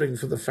suffering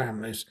for the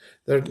families.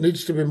 There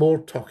needs to be more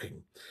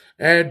talking.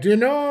 Do you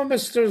know,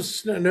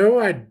 Mr. No,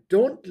 I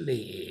don't,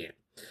 Lee.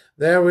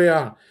 There we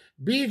are.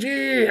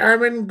 BG,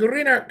 I'm in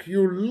Greenock,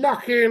 you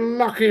lucky,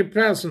 lucky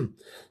person.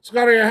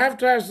 Scotty, I have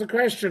to ask the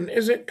question,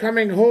 is it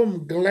coming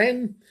home,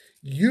 Glenn?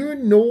 You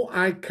know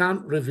I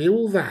can't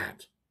reveal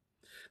that.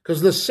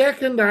 Because the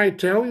second I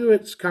tell you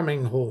it's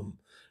coming home,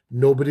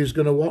 nobody's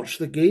going to watch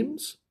the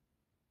games.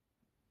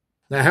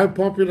 Now, how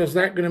popular is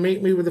that going to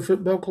make me with the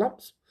football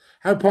clubs?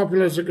 How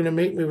popular is it going to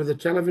make me with the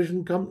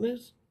television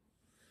companies?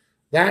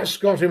 That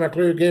Scotty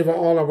McClue gave it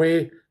all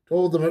away,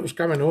 told them it was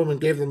coming home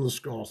and gave them the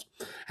scores.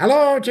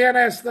 Hello,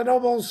 TNS, the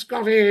noble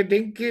Scotty,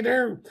 dinky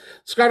do.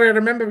 Scotty, I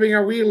remember being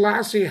a wee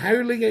lassie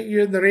howling at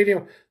you in the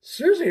radio.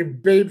 Susie,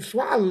 babes,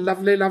 what a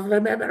lovely,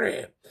 lovely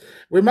memory.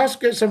 We must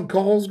get some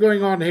calls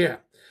going on here.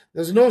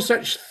 There's no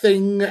such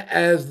thing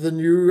as the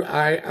new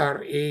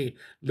IRA.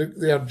 Look,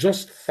 they are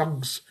just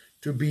thugs,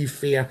 to be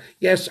fair.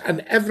 Yes,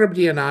 and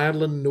everybody in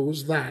Ireland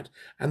knows that,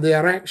 and they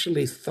are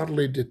actually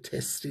thoroughly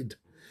detested.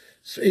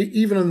 So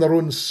even in their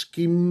own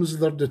schemes,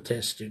 they're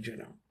detested, you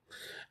know.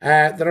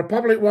 The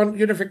Republic want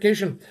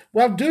unification.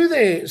 Well, do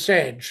they,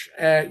 Sedge?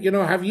 You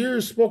know, have you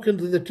spoken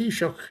to the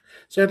Taoiseach?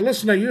 Said,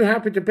 listen, are you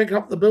happy to pick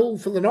up the bill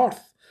for the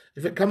North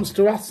if it comes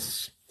to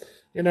us?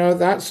 You know,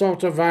 that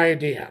sort of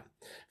idea.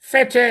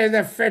 Fete,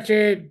 the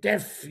fete,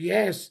 deaf,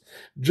 yes.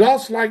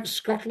 Just like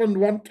Scotland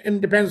want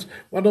independence.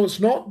 Well, no, it's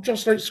not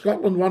just like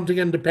Scotland wanting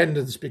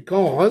independence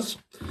because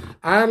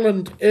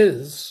Ireland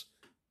is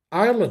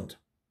Ireland.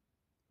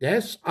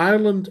 Yes,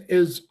 Ireland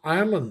is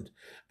Ireland,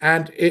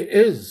 and it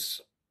is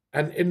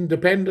an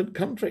independent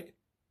country,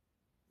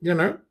 you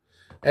know.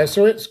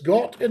 So it's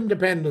got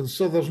independence.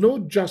 So there's no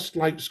just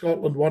like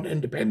Scotland want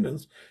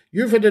independence.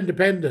 You've had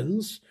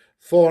independence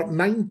for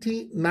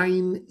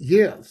 99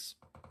 years,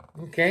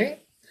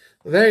 okay?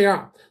 There you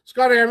are.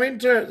 Scotty, I'm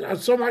into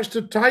so much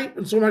to type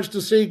and so much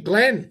to say,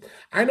 Glenn.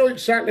 I know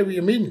exactly what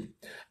you mean.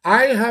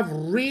 I have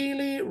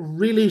really,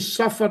 really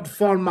suffered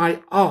for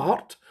my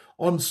art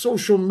on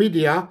social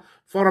media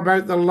for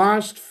about the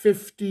last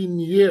 15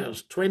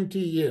 years, 20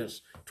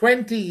 years,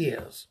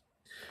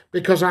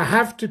 because I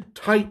have to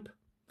type.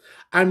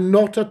 I'm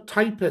not a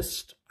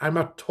typist. I'm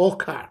a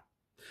talker.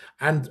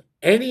 And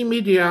Any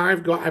media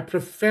I've got, I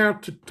prefer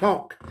to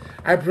talk.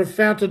 I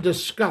prefer to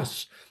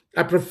discuss.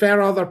 I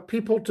prefer other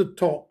people to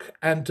talk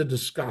and to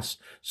discuss.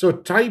 So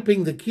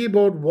typing, the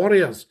keyboard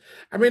warriors.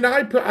 I mean,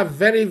 I put a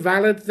very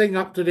valid thing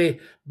up today.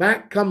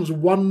 Back comes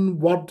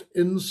one-word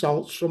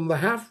insults from the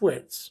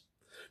half-wits.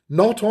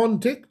 Not on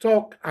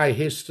TikTok, I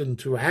hasten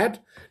to add.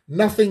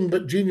 Nothing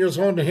but genius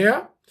on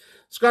here.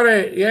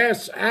 Scotty,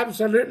 yes,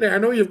 absolutely. I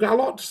know you've got a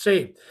lot to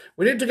say.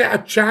 We need to get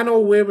a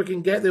channel where we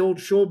can get the old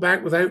show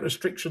back without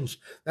restrictions.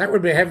 That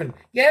would be heaven.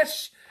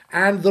 Yes,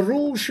 and the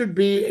rule should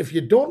be if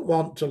you don't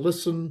want to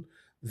listen,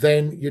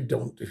 then you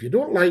don't. If you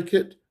don't like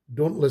it,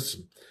 don't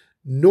listen.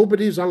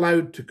 Nobody's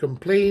allowed to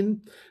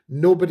complain.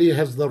 Nobody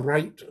has the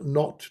right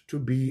not to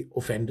be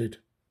offended.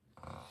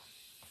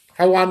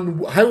 How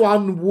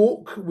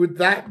unwoke would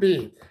that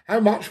be? How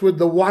much would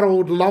the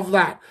world love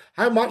that?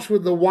 How much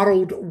would the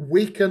world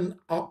waken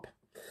up?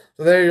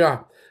 So there you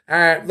are.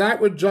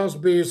 That would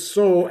just be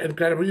so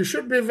incredible. You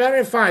should be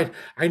verified.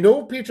 I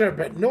know, Peter,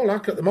 but no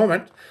luck at the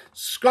moment.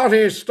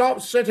 Scotty,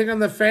 stop sitting on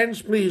the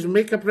fence, please.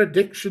 Make a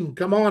prediction.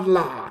 Come on,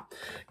 la.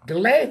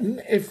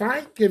 Glenn, if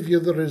I give you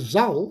the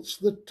results,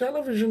 the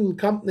television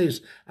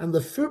companies and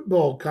the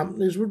football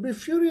companies would be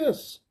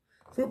furious.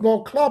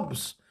 Football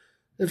clubs.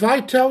 If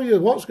I tell you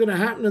what's going to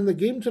happen in the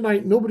game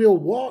tonight, nobody will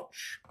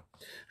watch.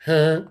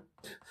 I've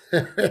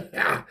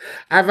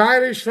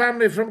Irish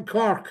family from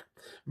Cork.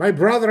 My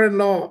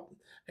brother-in-law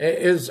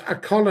is a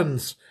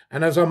Collins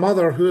and has a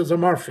mother who is a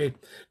Murphy.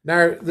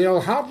 Now,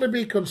 they'll hardly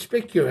be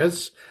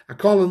conspicuous, a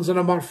Collins and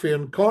a Murphy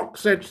in Cork,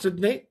 said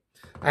Sydney.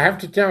 I have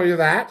to tell you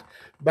that.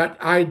 But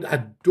I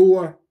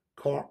adore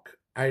Cork.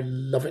 I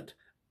love it.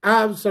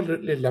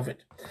 Absolutely love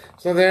it.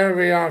 So there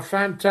we are.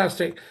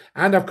 Fantastic.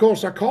 And, of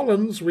course, a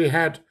Collins, we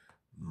had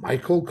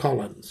Michael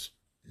Collins.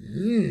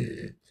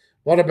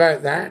 What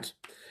about that?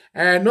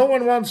 No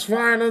one wants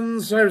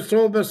violence. I was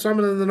told by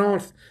someone in the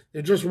north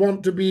they just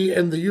want to be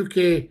in the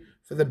UK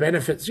for the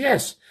benefits.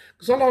 Yes,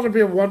 because a lot of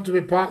people want to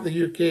be part of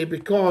the UK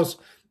because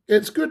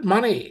it's good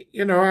money.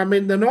 You know, I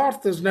mean, the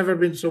north has never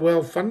been so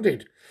well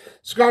funded.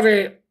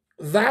 Scotty,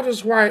 that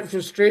is why it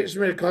frustrates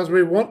me, because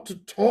we want to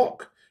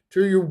talk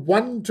to you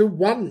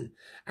one-to-one.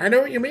 I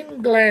know what you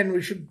mean, Glenn.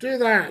 We should do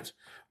that.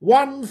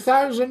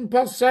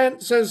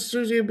 1,000%, says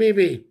Susie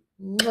Baby.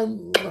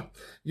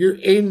 You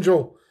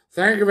angel.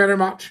 Thank you very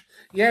much.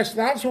 Yes,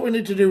 that's what we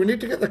need to do. We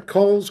need to get the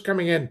calls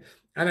coming in.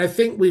 And I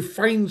think we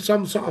find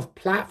some sort of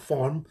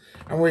platform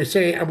and we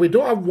say, and we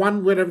don't have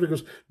one where everybody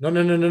goes, no,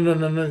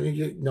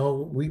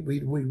 we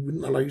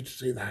wouldn't allow you to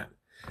say that.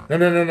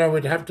 No,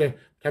 we'd have to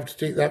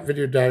take that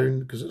video down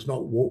because it's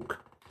not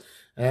woke.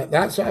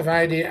 That sort of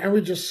idea. And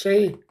we just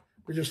say,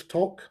 we just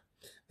talk.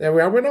 There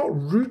we are. We're not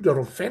rude or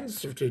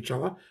offensive to each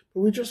other,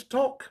 but we just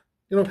talk.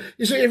 You know,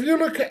 you see, if you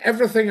look at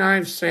everything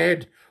I've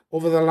said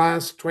over the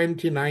last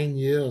 29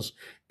 years,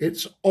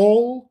 it's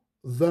all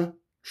the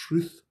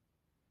truth.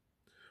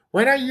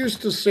 When I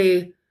used to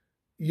say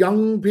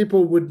young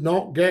people would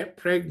not get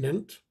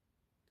pregnant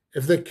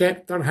if they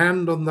kept their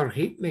hand on their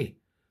halfpenny,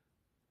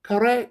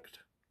 correct.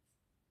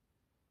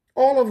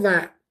 All of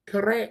that,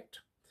 correct.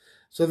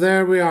 So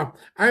there we are.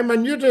 I'm a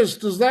nudist.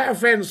 Does that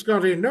offend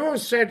Scotty? No,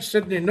 said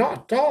Sydney,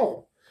 not at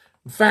all.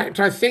 In fact,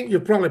 I think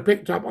you've probably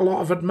picked up a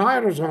lot of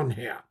admirers on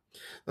here.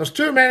 There's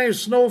too many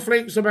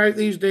snowflakes about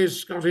these days,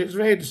 Scotty. It's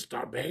very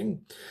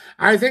disturbing.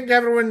 I think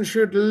everyone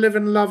should live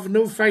and love.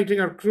 No fighting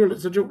or cruel.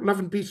 It's a joke. Love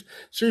and peace.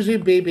 Susie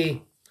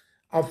Baby,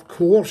 of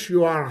course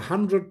you are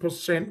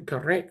 100%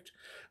 correct,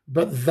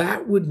 but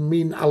that would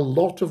mean a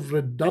lot of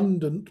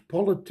redundant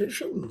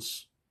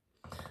politicians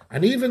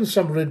and even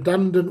some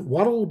redundant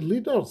world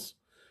leaders.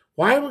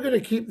 Why are we going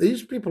to keep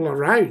these people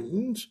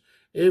around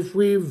if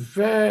we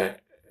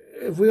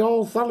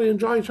all thoroughly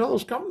enjoy each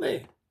other's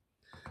company?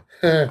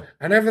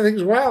 And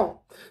everything's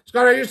well.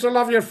 Scott, I used to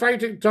love your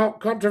fighting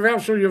talk.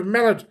 Controversial, you've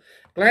mellowed.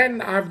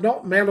 Glenn, I've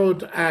not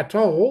mellowed at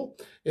all.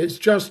 It's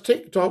just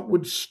TikTok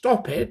would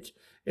stop it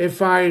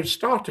if I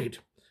started.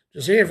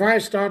 You see, if I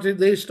started,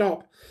 they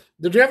stop.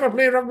 Did you ever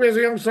play rugby as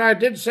a youngster? I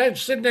did, said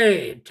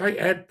Sydney. Tight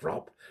head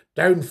prop.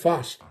 Down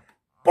fast.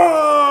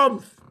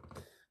 Boom!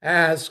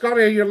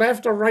 Scotty, are you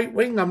left or right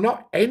wing? I'm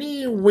not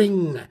any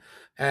wing,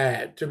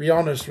 to be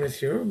honest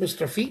with you,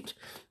 Mr. Feet.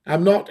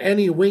 I'm not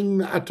any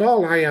wing at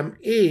all. I am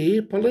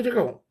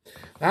apolitical.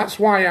 That's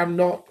why I'm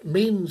not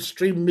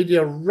mainstream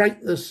media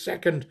right this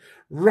second,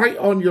 right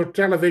on your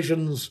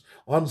televisions,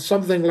 on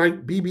something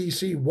like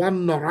BBC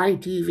One or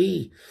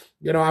ITV.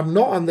 You know, I'm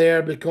not on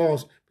there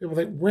because people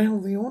think,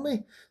 well,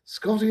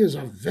 Scotty is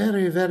a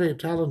very, very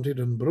talented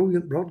and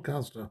brilliant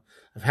broadcaster.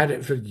 I've had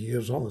it for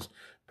years on this,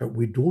 but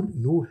we don't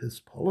know his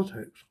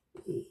politics.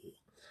 Oh,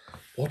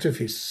 what if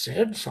he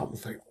said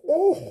something?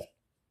 Oh,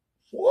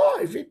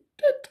 what if he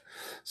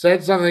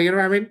said something, you know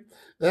what I mean?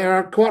 There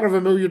are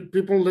 250,000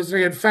 people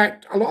listening. In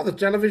fact, a lot of the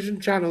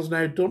television channels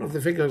now don't have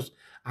the figures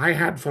I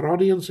had for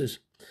audiences.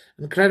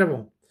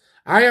 Incredible.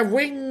 I have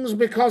wings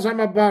because I'm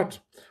a bird.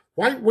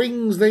 White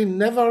wings, they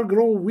never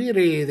grow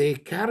weary. They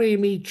carry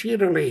me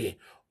cheerily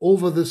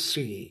over the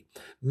sea.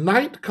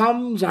 Night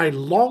comes, I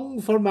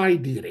long for my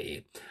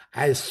dearie.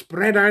 I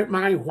spread out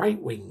my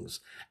white wings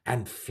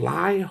and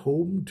fly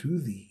home to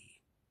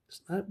thee.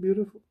 Isn't that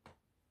beautiful?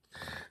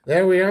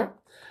 There we are.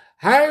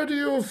 How do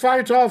you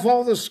fight off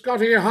all the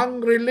Scotty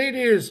hungry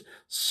ladies?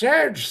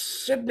 Serge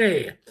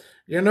Sydney.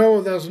 You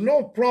know, there's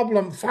no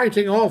problem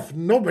fighting off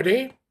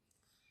nobody.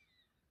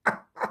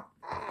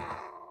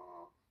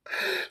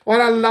 What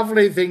a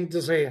lovely thing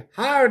to say.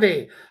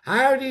 Howdy.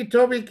 Howdy,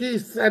 Toby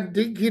Keith and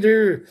Dinky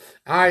Doo.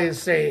 I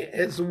say,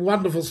 it's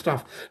wonderful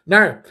stuff.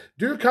 Now,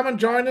 do come and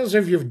join us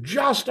if you've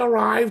just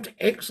arrived.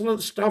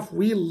 Excellent stuff.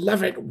 We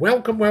love it.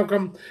 Welcome,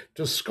 welcome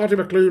to Scottie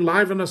McClue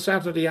live on a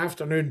Saturday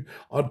afternoon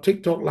on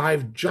TikTok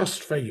Live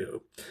just for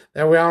you.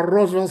 There we are.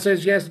 Roosevelt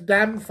says, yes,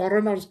 damn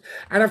foreigners.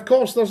 And of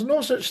course, there's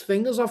no such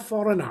thing as a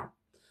foreigner.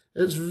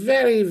 It's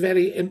very,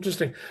 very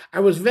interesting.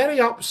 I was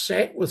very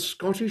upset with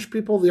Scottish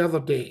people the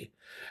other day.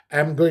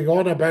 Going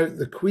on about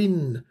the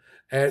Queen,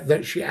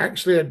 that she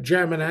actually had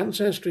German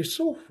ancestry.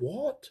 So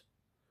what?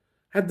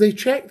 Had they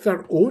checked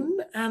their own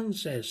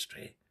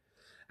ancestry?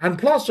 And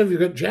plus, if you've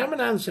got German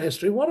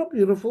ancestry, what a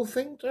beautiful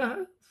thing to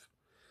have.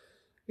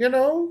 You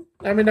know,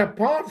 I mean,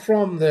 apart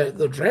from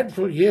the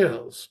dreadful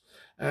years,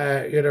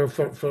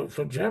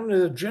 for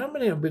Germany,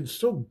 Germany have been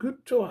so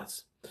good to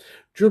us.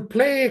 To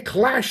play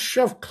Clash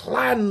of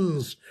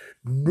Clans?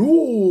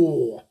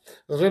 No.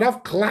 There's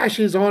enough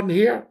clashes on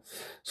here.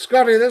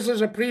 Scotty, this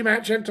is a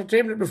pre-match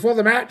entertainment before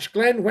the match.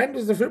 Glenn, when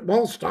does the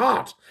football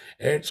start?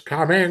 It's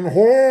coming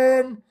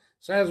home,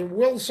 says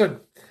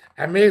Wilson.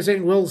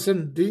 Amazing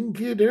Wilson.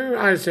 Dinky do,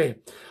 I say.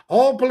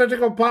 All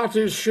political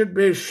parties should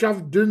be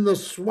shoved down the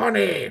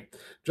Swanee.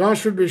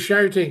 Josh would be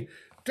shouting,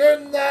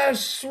 down the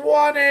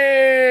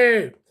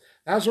Swanee.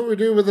 That's what we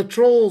do with the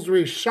trolls.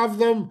 We shove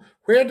them.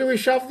 Where do we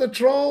shove the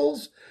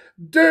trolls?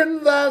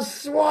 Down the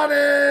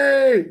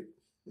Swanee.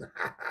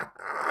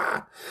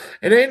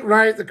 It ain't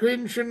right. The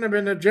Queen shouldn't have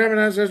been a German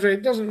ancestry.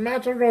 It doesn't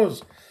matter,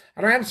 Rose.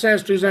 Her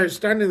ancestry is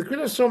outstanding. The Queen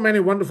has so many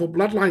wonderful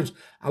bloodlines.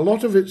 A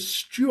lot of it's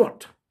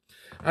Stuart.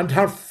 And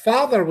her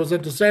father was a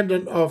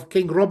descendant of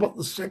King Robert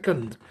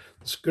II,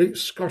 this great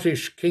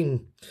Scottish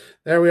king.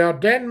 There we are.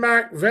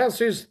 Denmark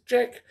versus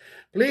Czech.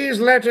 Please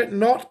let it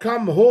not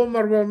come home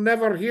or we'll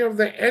never hear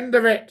the end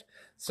of it,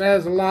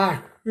 says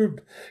Lahub.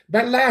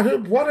 But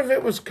Lahub, what if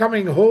it was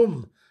coming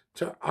home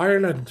to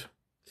Ireland?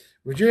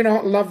 Would you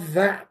not love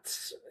that,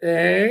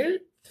 eh?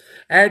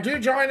 Do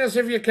join us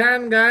if you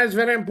can, guys.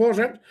 Very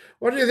important.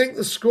 What do you think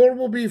the score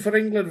will be for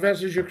England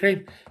versus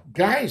Ukraine?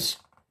 Guys,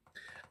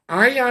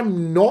 I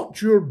am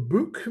not your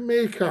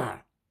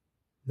bookmaker.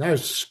 Now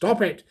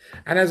stop it.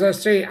 And as I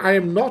say, I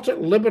am not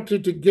at liberty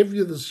to give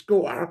you the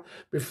score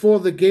before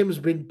the game's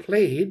been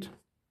played.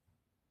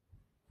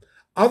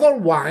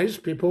 Otherwise,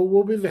 people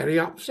will be very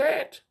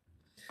upset.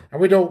 And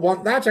we don't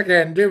want that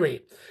again, do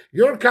we?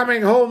 You're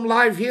coming home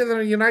live here in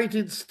the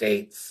United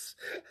States.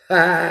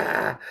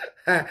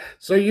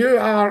 So you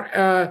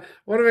are,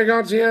 what have we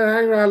got here?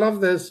 I love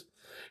this.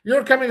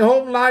 You're coming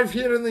home live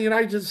here in the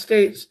United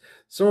States.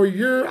 So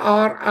you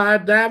are a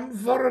damn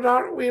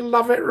foreigner. We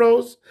love it,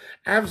 Rose.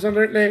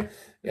 Absolutely.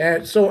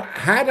 So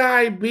had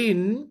I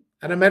been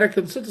an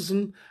American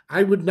citizen,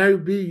 I would now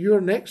be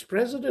your next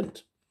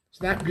president.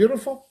 Isn't that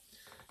beautiful?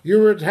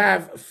 You would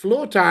have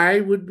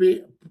Flotai would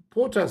be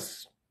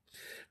POTUS.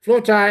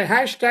 Flotai,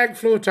 hashtag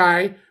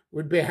Flotai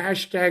would be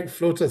hashtag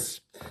FLOTUS.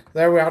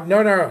 There we are.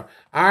 No.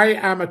 I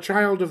am a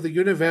child of the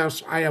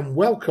universe. I am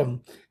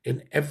welcome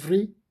in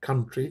every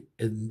country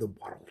in the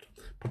world,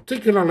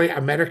 particularly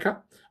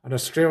America and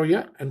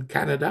Australia and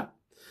Canada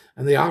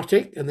and the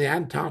Arctic and the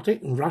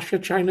Antarctic and Russia,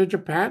 China,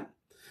 Japan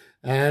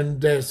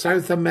and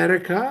South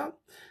America,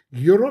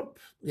 Europe,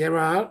 there we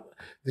are,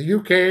 the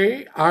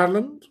UK,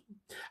 Ireland.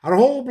 Our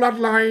whole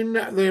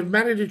bloodline, they've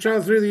married each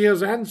other through the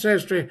years,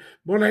 ancestry,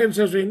 more like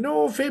ancestry.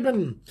 No,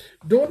 Fabian,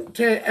 don't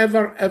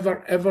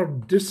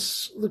ever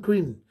diss the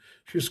Queen.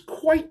 She's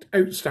quite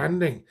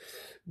outstanding.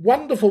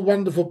 Wonderful,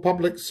 wonderful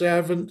public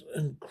servant,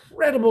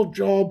 incredible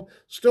job,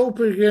 still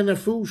putting in a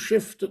full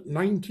shift at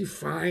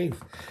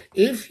 95.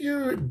 If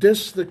you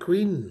diss the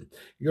Queen,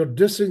 you're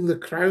dissing the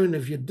Crown.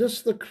 If you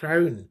diss the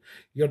Crown,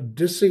 you're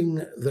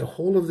dissing the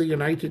whole of the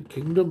United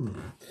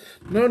Kingdom.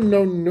 No.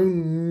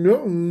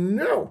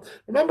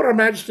 Remember Her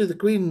Majesty the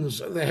Queen's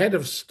the head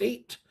of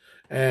state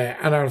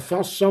and our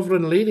first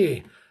sovereign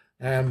lady,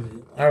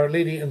 Our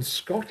Lady in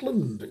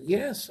Scotland.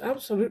 Yes,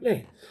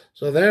 absolutely.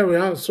 So there we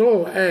are.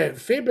 So,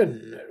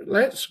 Fabian,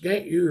 let's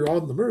get you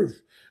on the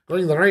move.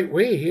 Going the right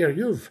way here.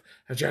 You've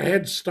had your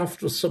head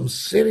stuffed with some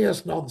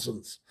serious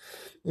nonsense.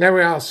 There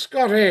we are.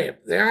 Scotty,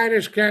 the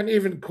Irish can't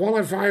even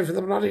qualify for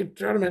the bloody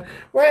tournament.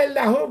 Well,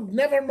 I hope,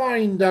 never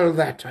mind all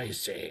that, I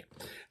say.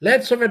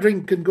 Let's have a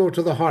drink and go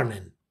to the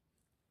Hornin.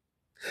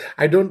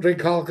 I don't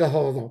drink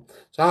alcohol, though,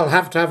 so I'll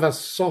have to have a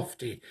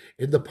softie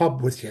in the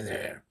pub with you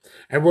there.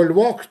 And we'll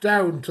walk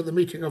down to the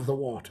meeting of the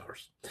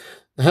waters.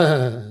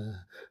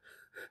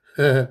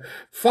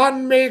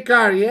 Fun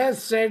maker,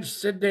 yes, said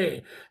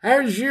Sydney.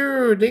 How's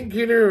you,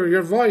 Dinky Doo?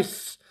 Your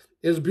voice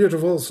is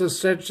beautiful,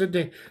 said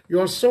Sydney.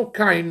 You're so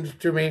kind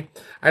to me.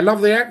 I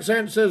love the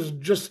accent, says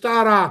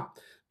Justara,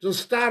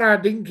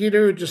 Dinky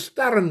Doo,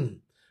 Justaran.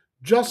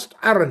 Just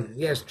Aaron.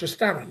 Yes,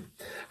 just Aaron.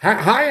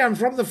 Hi, I'm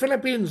from the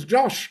Philippines.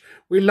 Josh,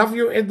 we love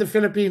you in the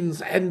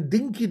Philippines. And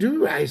dinky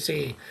do, I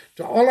say,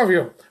 to all of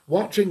you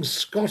watching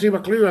Scottie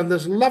McClue on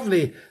this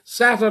lovely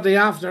Saturday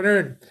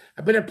afternoon.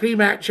 A bit of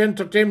pre-match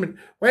entertainment.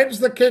 When's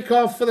the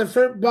kick-off for the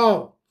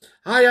football?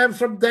 Hi, I'm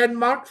from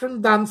Denmark,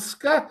 from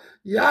Danska.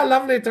 Yeah,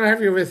 lovely to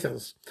have you with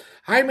us.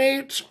 Hi,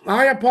 mate.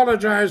 I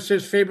apologise,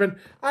 says Fabian.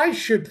 I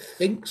should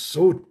think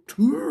so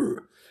too.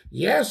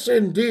 Yes,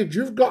 indeed.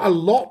 You've got a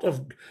lot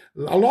of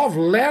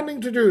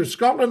learning to do.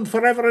 Scotland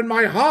forever in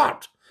my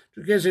heart.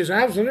 Two kisses.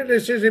 Absolutely,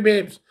 Susie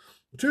babes.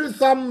 2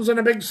 thumbs and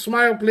a big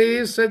smile,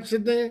 please, said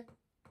Sydney.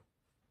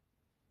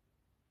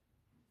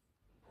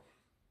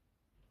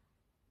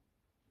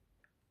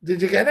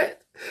 Did you get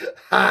it?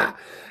 How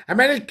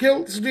many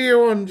kilts do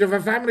you own? Do you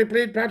have a family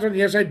plaid pattern?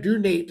 Yes, I do,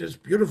 Nate. It's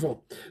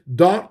beautiful.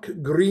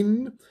 Dark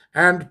green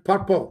and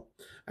purple.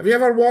 Have you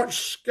ever watched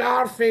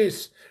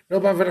Scarface? No,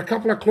 but I've had a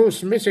couple of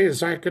close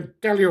misses, I can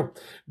tell you.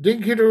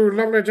 Dinky Doo,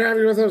 lovely to have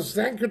you with us.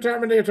 Thank you,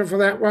 Terminator, for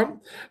that one.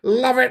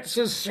 Love it,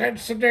 says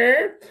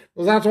today.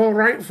 Was that all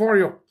right for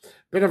you?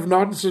 Bit of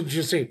nonsense,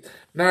 you see.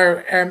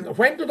 Now,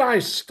 when did I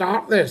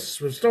start this?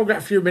 We've still got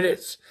a few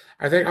minutes.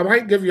 I think I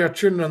might give you a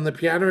tune on the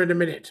piano in a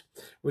minute.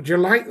 Would you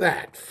like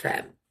that?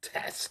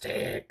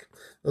 Fantastic.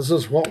 This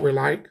is what we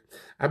like.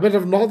 A bit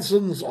of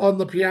nonsense on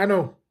the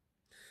piano.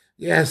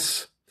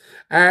 Yes.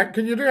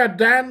 Can you do a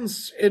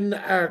dance in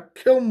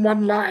Kiln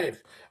One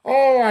Live?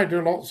 Oh, I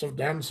do lots of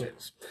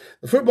dances.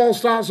 The football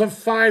starts at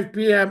 5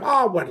 p.m.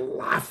 Oh, we're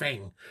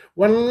laughing.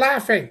 We're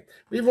laughing.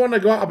 We've only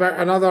got about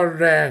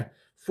another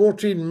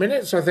 14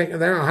 minutes, I think,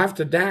 and then I'll have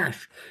to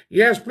dash.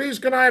 Yes, please,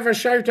 can I have a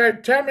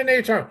shout-out?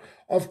 Terminator,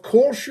 of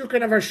course you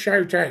can have a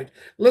shout-out.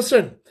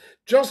 Listen,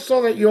 just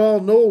so that you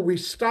all know, we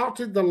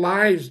started the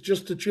lives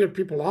just to cheer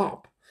people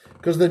up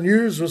because the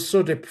news was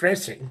so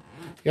depressing,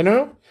 you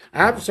know?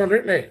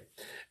 Absolutely.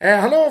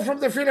 Hello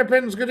from the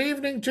Philippines. Good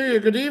evening to you.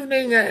 Good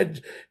evening,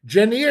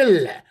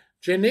 Janelle.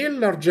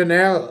 Janelle or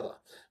Janelle?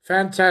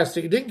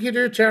 Fantastic. Dinky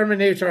Doo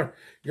Terminator,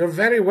 you're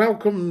very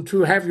welcome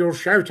to have your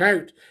shout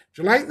out.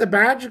 Do you like the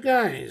badge,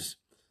 guys?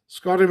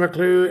 Scottie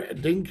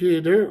McClue,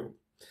 Dinky Doo.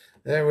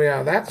 There we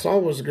are. That's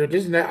always good,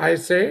 isn't it, I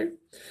say?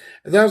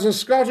 There's a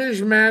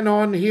Scottish man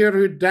on here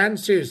who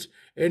dances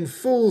in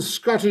full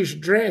Scottish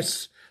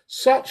dress.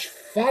 Such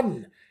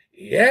fun.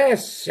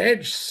 Yes,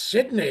 said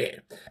Sydney.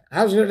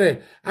 Absolutely.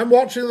 I'm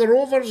watching the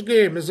Rovers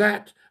game. Is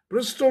that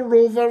Bristol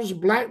Rovers,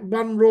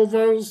 Blackburn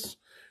Rovers?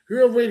 Who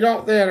have we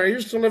got there? I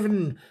used to live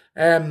in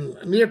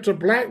near to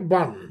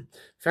Blackburn.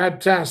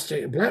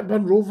 Fantastic.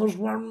 Blackburn Rovers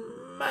were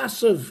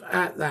massive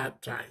at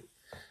that time.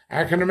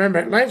 I can remember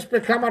it. Let's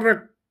become a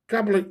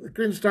republic. The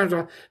Queen's times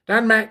are.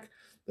 Dan Mac,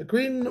 the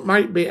Queen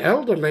might be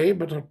elderly,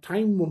 but her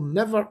time will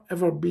never,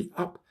 ever be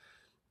up.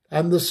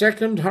 And the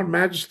second Her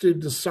Majesty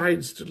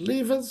decides to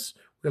leave us,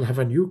 we'll have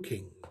a new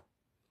king.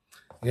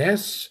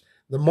 Yes,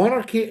 the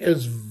monarchy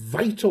is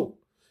vital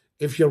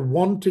if you're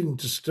wanting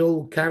to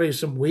still carry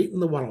some weight in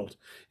the world.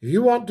 If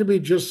you want to be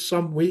just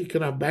some week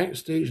in a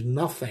backstage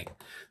nothing,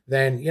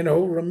 then, you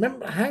know,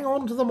 remember, hang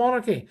on to the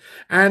monarchy.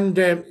 And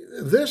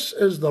this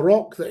is the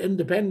rock that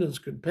independence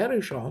could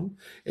perish on.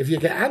 If you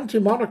get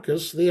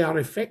anti-monarchists, they are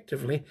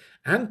effectively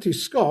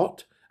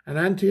anti-Scot and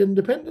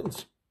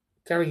anti-independence.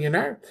 Telling you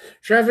now.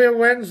 Sheffield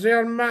Wednesday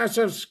are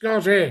massive,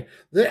 Scotty.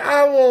 The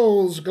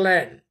Owls,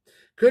 Glenn.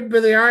 Could be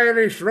the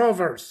Irish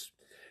Rovers.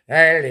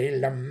 Is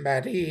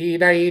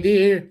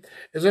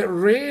it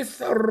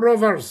Wraith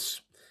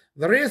Rovers?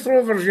 The Wraith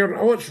Rovers,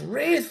 it's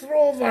Wraith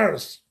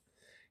Rovers.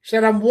 He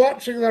said, I'm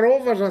watching the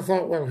Rovers. I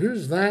thought, well,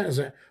 who's that? Is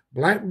it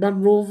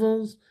Blackburn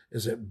Rovers?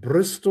 Is it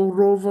Bristol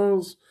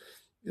Rovers?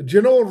 Do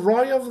you know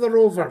Roy of the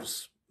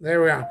Rovers?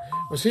 There we are.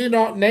 Was he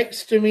not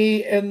next to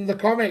me in the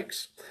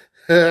comics?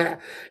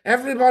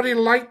 Everybody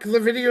like the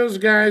videos,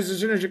 guys, as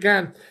soon as you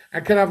can. I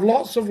can have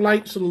lots of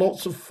likes and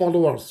lots of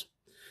followers.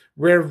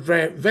 We're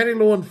very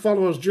low on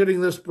followers during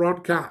this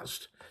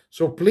broadcast.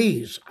 So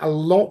please, a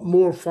lot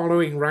more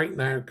following right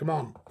now. Come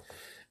on.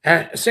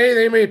 Say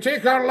they may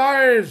take our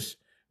lives,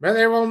 but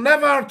they will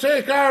never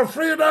take our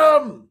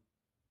freedom.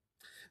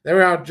 There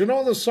we are. Do you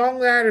know the song,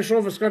 the Irish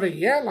Rovers got a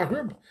yell?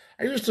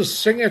 I used to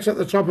sing it at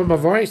the top of my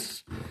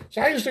voice.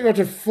 So I used to go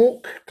to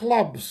folk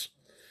clubs.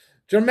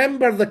 Do you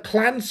remember the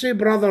Clancy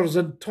brothers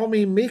and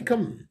Tommy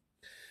Makem?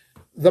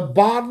 The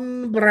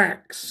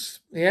Barnbracks.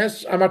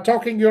 Yes, am I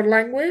talking your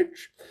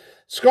language?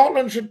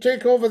 Scotland should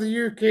take over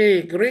the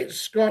UK. Great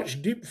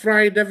Scotch,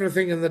 deep-fried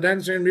everything in the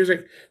dancing and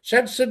music.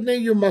 Said Sydney,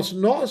 you must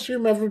not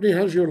assume everybody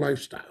has your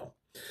lifestyle.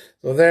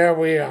 So there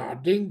we are.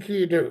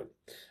 Dinky Doo.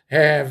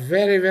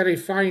 Very, very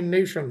fine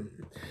nation.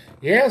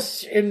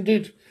 Yes,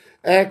 indeed.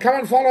 Come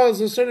and follow us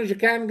as soon as you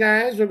can,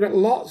 guys. We've got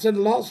lots and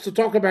lots to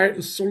talk about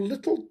and so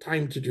little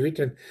time to do it.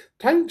 And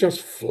time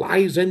just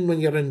flies in when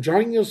you're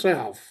enjoying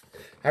yourself.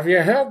 Have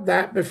you heard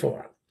that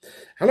before?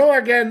 Hello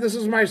again. This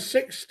is my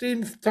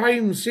 16th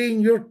time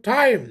seeing your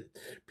time.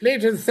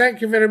 Clayton,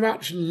 thank you very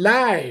much.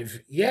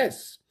 Live,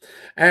 yes.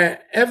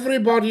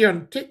 Everybody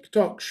on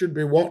TikTok should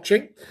be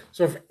watching.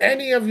 So if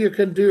any of you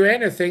can do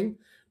anything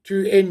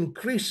to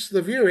increase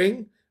the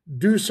viewing,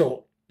 do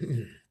so.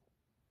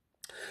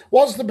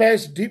 What's the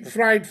best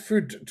deep-fried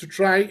food to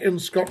try in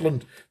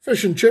Scotland?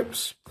 Fish and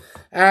chips.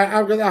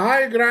 I've got the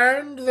high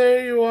ground.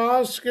 There you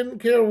are,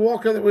 skincare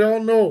walker that we all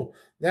know.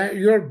 That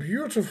you're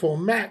beautiful,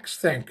 Max.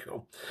 Thank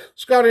you,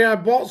 Scotty. I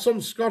bought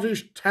some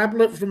Scottish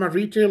tablet from a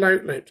retail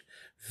outlet.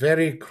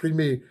 Very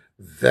creamy,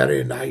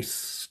 very nice.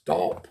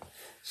 Stop.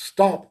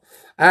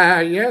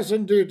 Yes,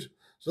 indeed.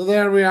 So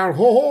there we are.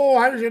 Ho ho!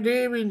 How's your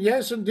day been?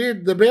 Yes,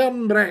 indeed. The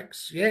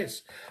Bairnbrecks.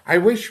 Yes. I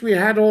wish we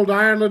had old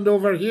Ireland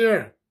over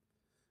here.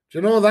 Do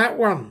you know that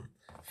one?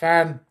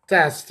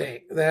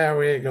 Fantastic. There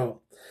we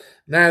go.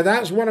 Now,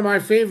 that's one of my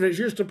favourites.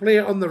 Used to play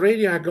it on the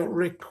radio. I got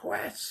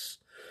requests.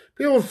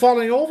 People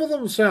falling over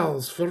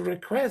themselves for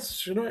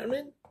requests, you know what I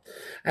mean?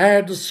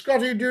 Does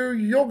Scotty do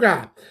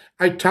yoga?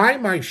 I tie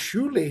my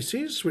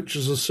shoelaces, which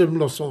is a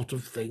similar sort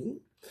of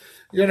thing.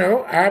 You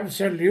know,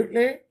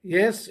 absolutely.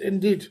 Yes,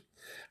 indeed.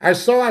 I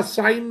saw a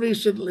sign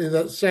recently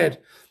that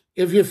said,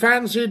 if you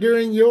fancy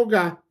doing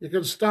yoga, you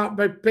can start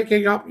by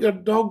picking up your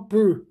dog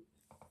poo.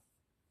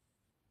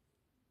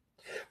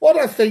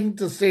 What a thing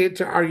to say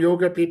to our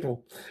yoga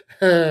people.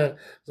 So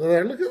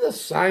there, look at the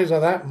size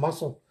of that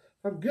muscle.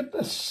 For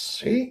goodness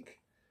sake.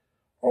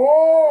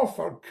 Oh,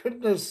 for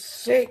goodness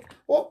sake.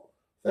 Oh,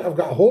 I've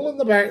got a hole in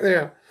the back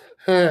there.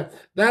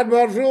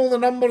 Dadward's rule, the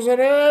numbers are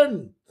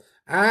in.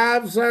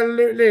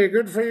 Absolutely.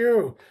 Good for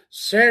you.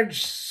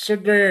 Serge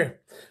Sydney.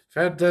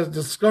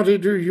 Fantastic. Scotty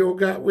do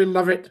yoga. We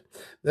love it.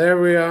 There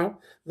we are.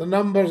 The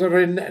numbers are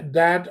in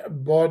Dad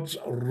Bod's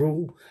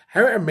rule.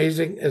 How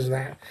amazing is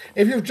that?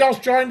 If you've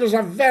just joined us,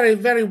 a very,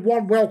 very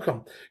warm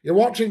welcome. You're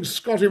watching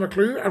Scottie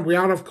McClue, and we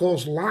are, of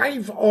course,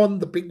 live on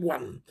the big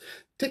one.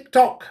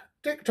 TikTok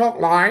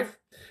Live.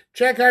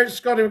 Check out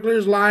Scottie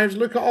McClue's lives.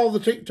 Look at all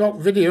the TikTok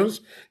videos.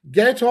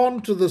 Get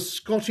on to the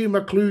Scottie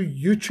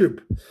McClue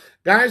YouTube.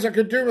 Guys, I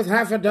could do with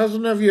half a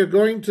dozen of you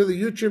going to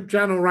the YouTube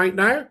channel right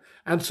now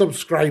and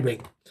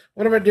subscribing.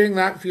 What about doing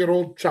that for your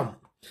old chum?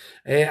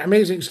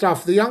 Amazing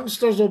stuff. The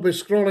youngsters will be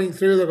scrolling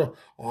through. They'll go,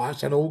 oh,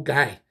 it's an old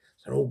guy.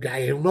 It's an old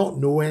guy. He'll not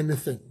know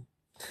anything.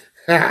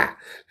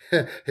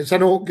 It's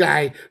an old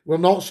guy. We'll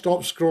not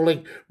stop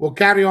scrolling. We'll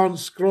carry on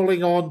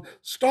scrolling on.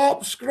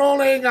 Stop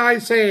scrolling, I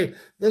say.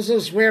 This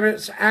is where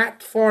it's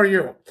at for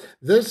you.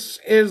 This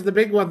is the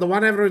big one, the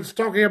one everyone's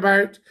talking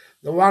about,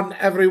 the one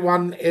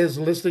everyone is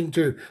listening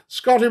to.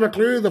 Scottie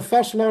McClue, the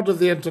first lord of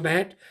the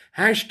internet,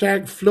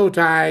 hashtag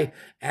FloatEye,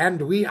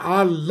 and we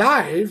are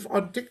live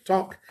on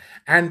TikTok.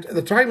 And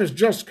the time is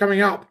just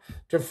coming up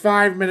to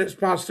 5 minutes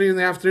past 3 in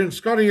the afternoon.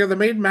 Scotty, you're the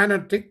main man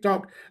on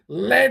TikTok.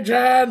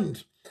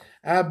 Legend!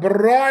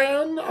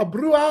 Bruin,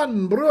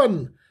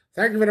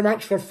 thank you very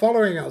much for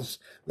following us.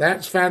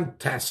 That's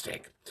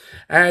fantastic.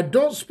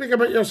 Don't speak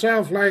about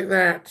yourself like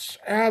that.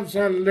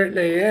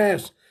 Absolutely,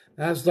 yes.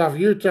 That's the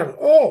view turn.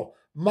 Oh,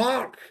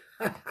 Mark.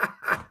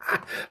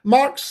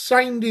 Mark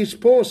signed his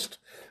post.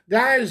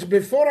 Guys,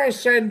 before I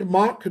send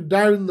Mark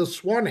down the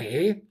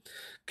Swanee,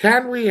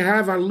 can we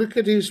have a look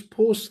at his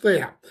post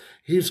there?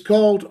 He's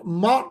called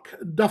Mark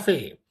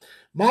Duffy.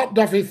 Mark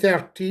Duffy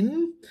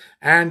 13,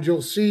 and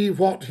you'll see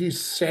what he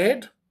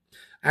said.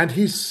 And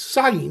he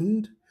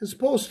signed his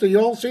post. Are you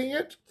all seeing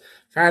it?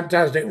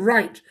 Fantastic.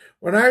 Right,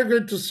 we're now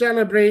going to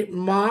celebrate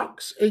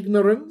Mark's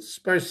ignorance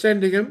by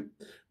sending him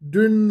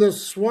down the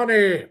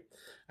Swanee.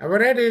 Are we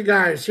ready,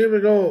 guys? Here we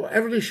go.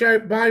 Everybody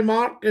shout, bye,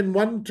 Mark, in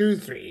 1, 2,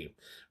 3.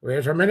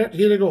 Wait a minute.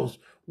 Here he goes.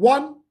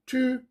 1,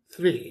 2,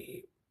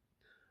 3.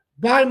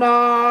 Bye,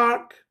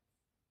 Mark.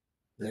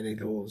 There he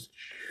goes.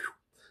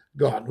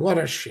 God, what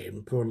a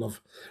shame, poor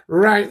love.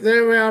 Right,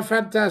 there we are,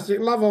 fantastic.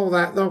 Love all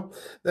that, though.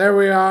 There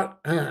we are.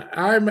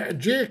 I'm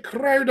Jay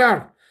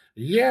Crowder.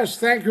 Yes,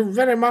 thank you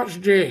very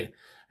much, Jay.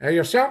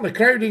 You're certainly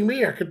crowding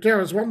me, I can tell.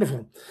 It's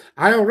wonderful.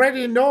 I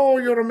already know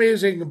you're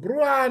amazing.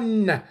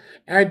 Bruan,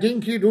 a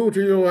dinky do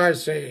to you, I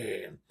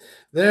say.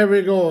 There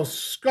we go.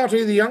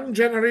 Scotty, the young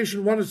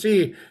generation want to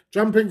see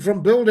jumping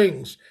from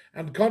buildings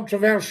and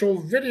controversial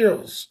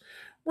videos.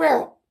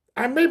 Well,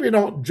 I'm maybe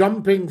not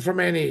jumping from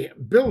any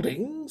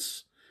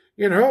buildings,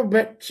 you know,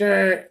 but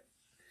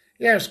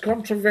yes,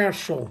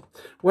 controversial.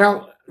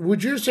 Well,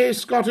 would you say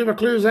Scottie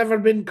McClue's ever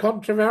been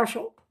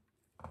controversial?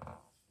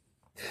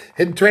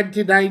 In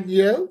 29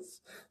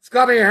 years?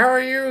 Scotty, how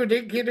are you?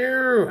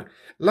 Dinky-doo.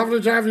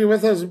 Lovely to have you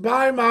with us.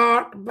 Bye,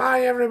 Mark.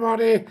 Bye,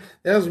 everybody.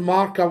 There's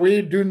Mark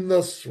away doing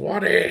the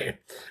Swanee.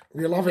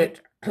 We love it.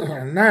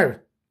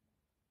 Now,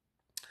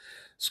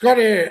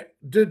 Scotty,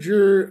 what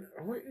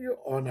are you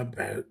on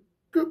about?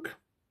 Cook.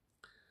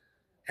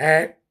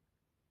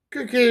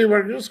 Cookie,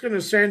 we're just going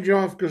to send you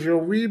off because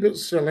you're a wee bit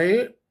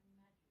silly.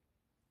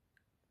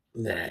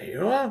 There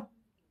you are.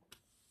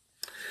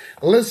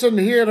 Listen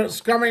here, it's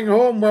coming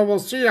home. Well, we'll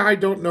see. I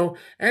don't know.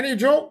 Any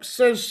jokes,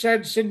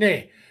 said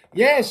Sydney.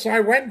 Yes, I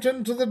went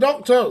into the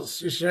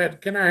doctor's. He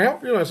said, can I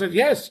help you? I said,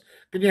 yes.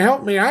 Can you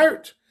help me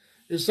out?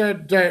 He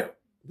said,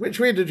 which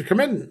way did you come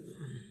in?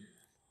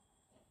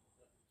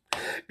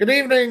 Good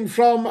evening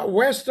from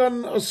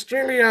Western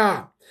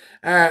Australia.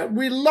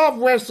 We love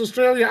West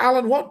Australia.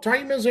 Alan, what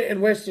time is it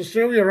in West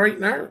Australia right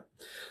now?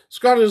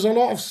 Scott, there's a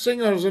lot of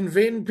singers and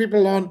vain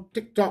people on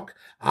TikTok.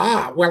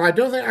 Ah, well, I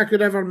don't think I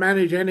could ever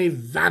manage any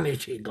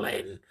vanity,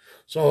 Glenn.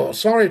 So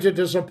sorry to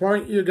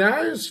disappoint you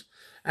guys.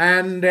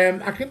 And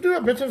I can do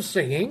a bit of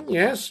singing,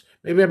 yes,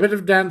 maybe a bit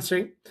of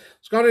dancing.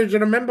 Scotty, do you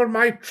remember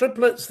my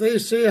triplets? They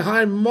say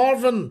hi,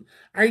 Marvin.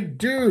 I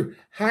do.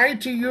 Hi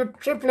to your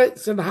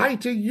triplets and hi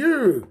to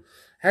you.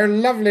 How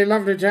lovely,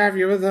 lovely to have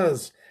you with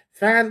us.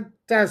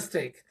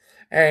 Fantastic.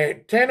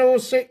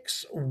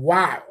 10:06.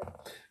 Wow.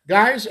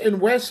 Guys, in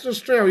West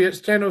Australia, it's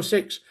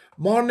 10:06.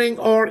 Morning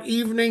or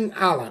evening,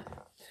 Alan?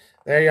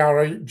 There you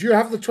are. Do you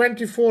have the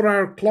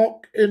 24-hour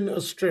clock in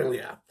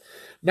Australia?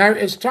 Now,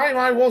 it's time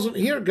I wasn't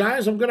here,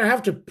 guys. I'm going to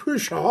have to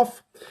push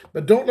off,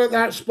 but don't let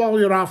that spoil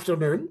your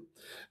afternoon.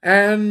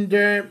 And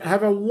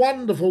have a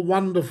wonderful,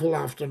 wonderful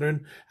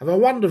afternoon. Have a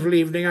wonderful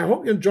evening. I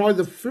hope you enjoy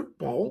the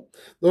football.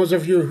 Those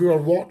of you who are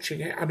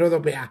watching it, I know there'll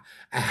be a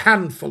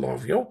handful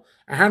of you.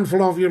 A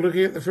handful of you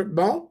looking at the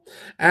football.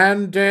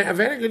 And a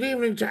very good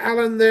evening to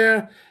Alan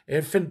there.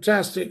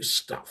 Fantastic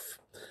stuff.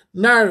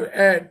 Now,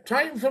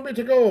 time for me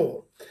to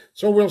go.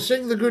 So we'll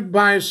sing the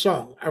goodbye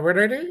song. Are we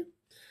ready?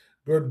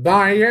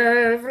 Goodbye,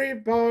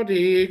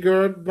 everybody,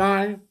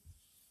 goodbye.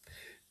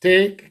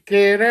 Take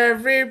care,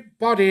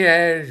 everybody,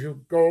 as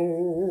you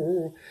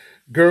go.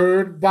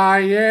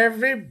 Goodbye,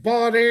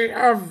 everybody.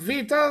 Auf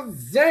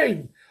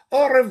Wiedersehen.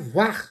 Au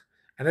revoir.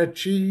 And a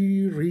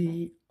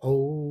cheerio.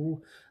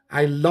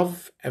 I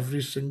love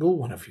every single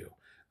one of you.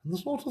 And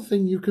there's not a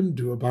thing you can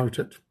do about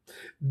it.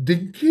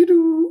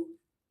 Dinky-doo.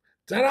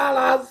 Ta-ra,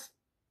 lads.